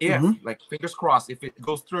 if like fingers crossed, if it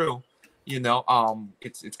goes through, you know,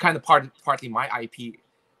 it's kind of partly my IP,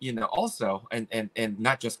 you know, also, and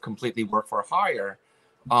not just completely work for hire,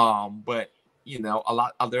 but you know, a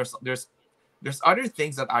lot there's other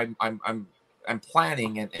things that I'm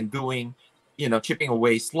planning and doing, you know, chipping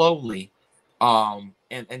away slowly,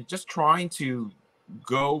 and just trying to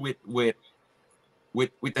go with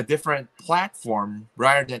a different platform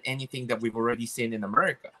rather than anything that we've already seen in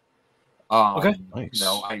America. Okay, nice. You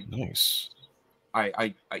know,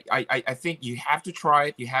 I think you have to try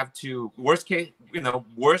it. You have to, worst case, you know,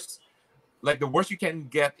 the worst you can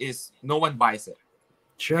get is no one buys it.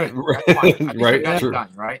 Sure. Right. Right. Done,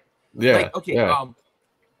 right. Yeah. Like, okay. Yeah.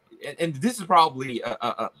 And this is probably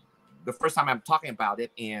the first time I'm talking about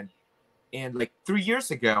it. And like 3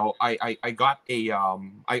 years ago, I got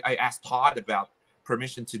I asked Todd about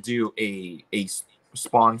permission to do a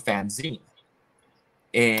Spawn fanzine.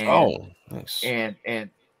 And nice. And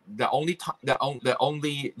the only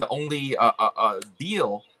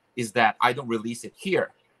deal is that I don't release it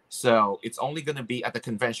here, so it's only going to be at the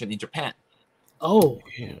convention in Japan. Oh,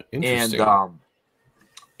 yeah, interesting.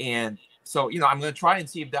 And so, you know, I'm going to try and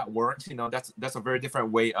see if that works. You know, that's a very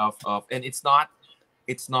different way of and it's not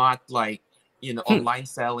like, you know, online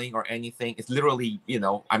selling or anything. It's literally, you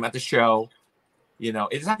know, I'm at the show. You know,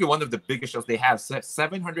 it's actually one of the biggest shows they have.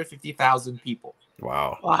 750,000 people.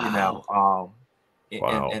 Wow. You know, wow.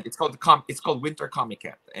 And it's called Winter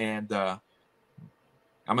Comic-Con, and I'm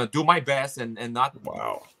gonna do my best and not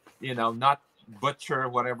you know, not butcher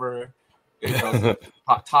whatever. You know,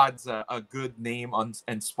 Todd's a good name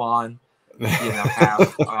and Spawn, you know,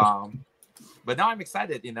 have. But now I'm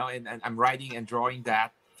excited, you know, and I'm writing and drawing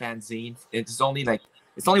that fanzine. It's only like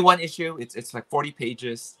It's only one issue. It's like 40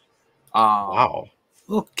 pages. Wow.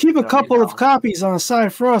 Well, keep a couple of copies on the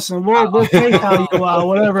side for us, and we'll PayPal you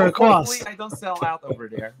whatever it costs. Hopefully I don't sell out over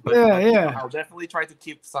there. But yeah. I'll definitely try to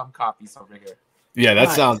keep some copies over here. Yeah,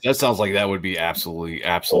 that sounds like that would be absolutely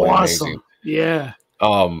awesome. Amazing. Yeah.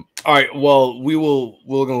 All right. Well,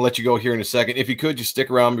 we're gonna let you go here in a second. If you could just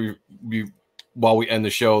stick around while we end the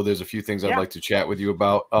show. There's a few things I'd like to chat with you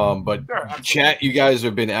about. But sure, chat, you guys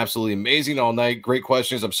have been absolutely amazing all night. Great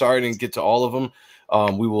questions. I'm sorry I didn't get to all of them.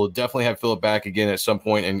 We will definitely have Philip back again at some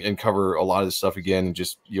point and cover a lot of this stuff again and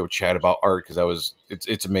just chat about art because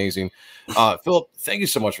it's amazing. Philip, thank you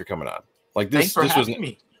so much for coming on. Like this was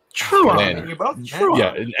me. True honor. You both.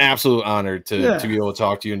 Yeah, an absolute honor to be able to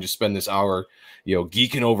talk to you and just spend this hour,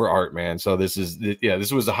 geeking over art, man. So this was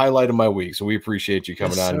the highlight of my week. So we appreciate you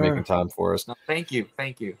coming on and making time for us. No, thank you.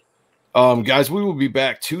 Guys, we will be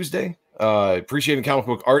back Tuesday. Appreciating comic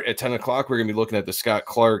book art at 10 o'clock. We're gonna be looking at the Scott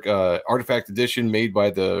Clark artifact edition made by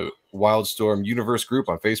the Wildstorm Universe group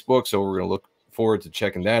on Facebook. So we're gonna look forward to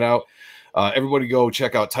checking that out. Everybody go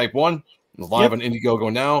check out Type 1 live on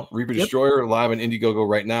Indiegogo now. Reaper Destroyer live on Indiegogo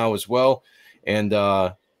right now as well. And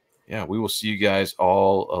we will see you guys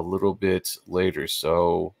all a little bit later.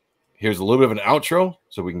 So here's a little bit of an outro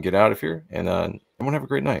so we can get out of here. And everyone have a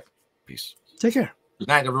great night. Peace. Take care. Good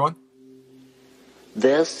night, everyone.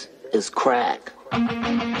 This is crack.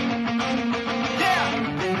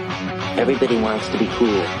 Everybody wants to be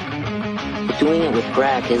cool. But doing it with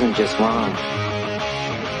crack isn't just wrong.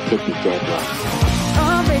 It could be dead wrong.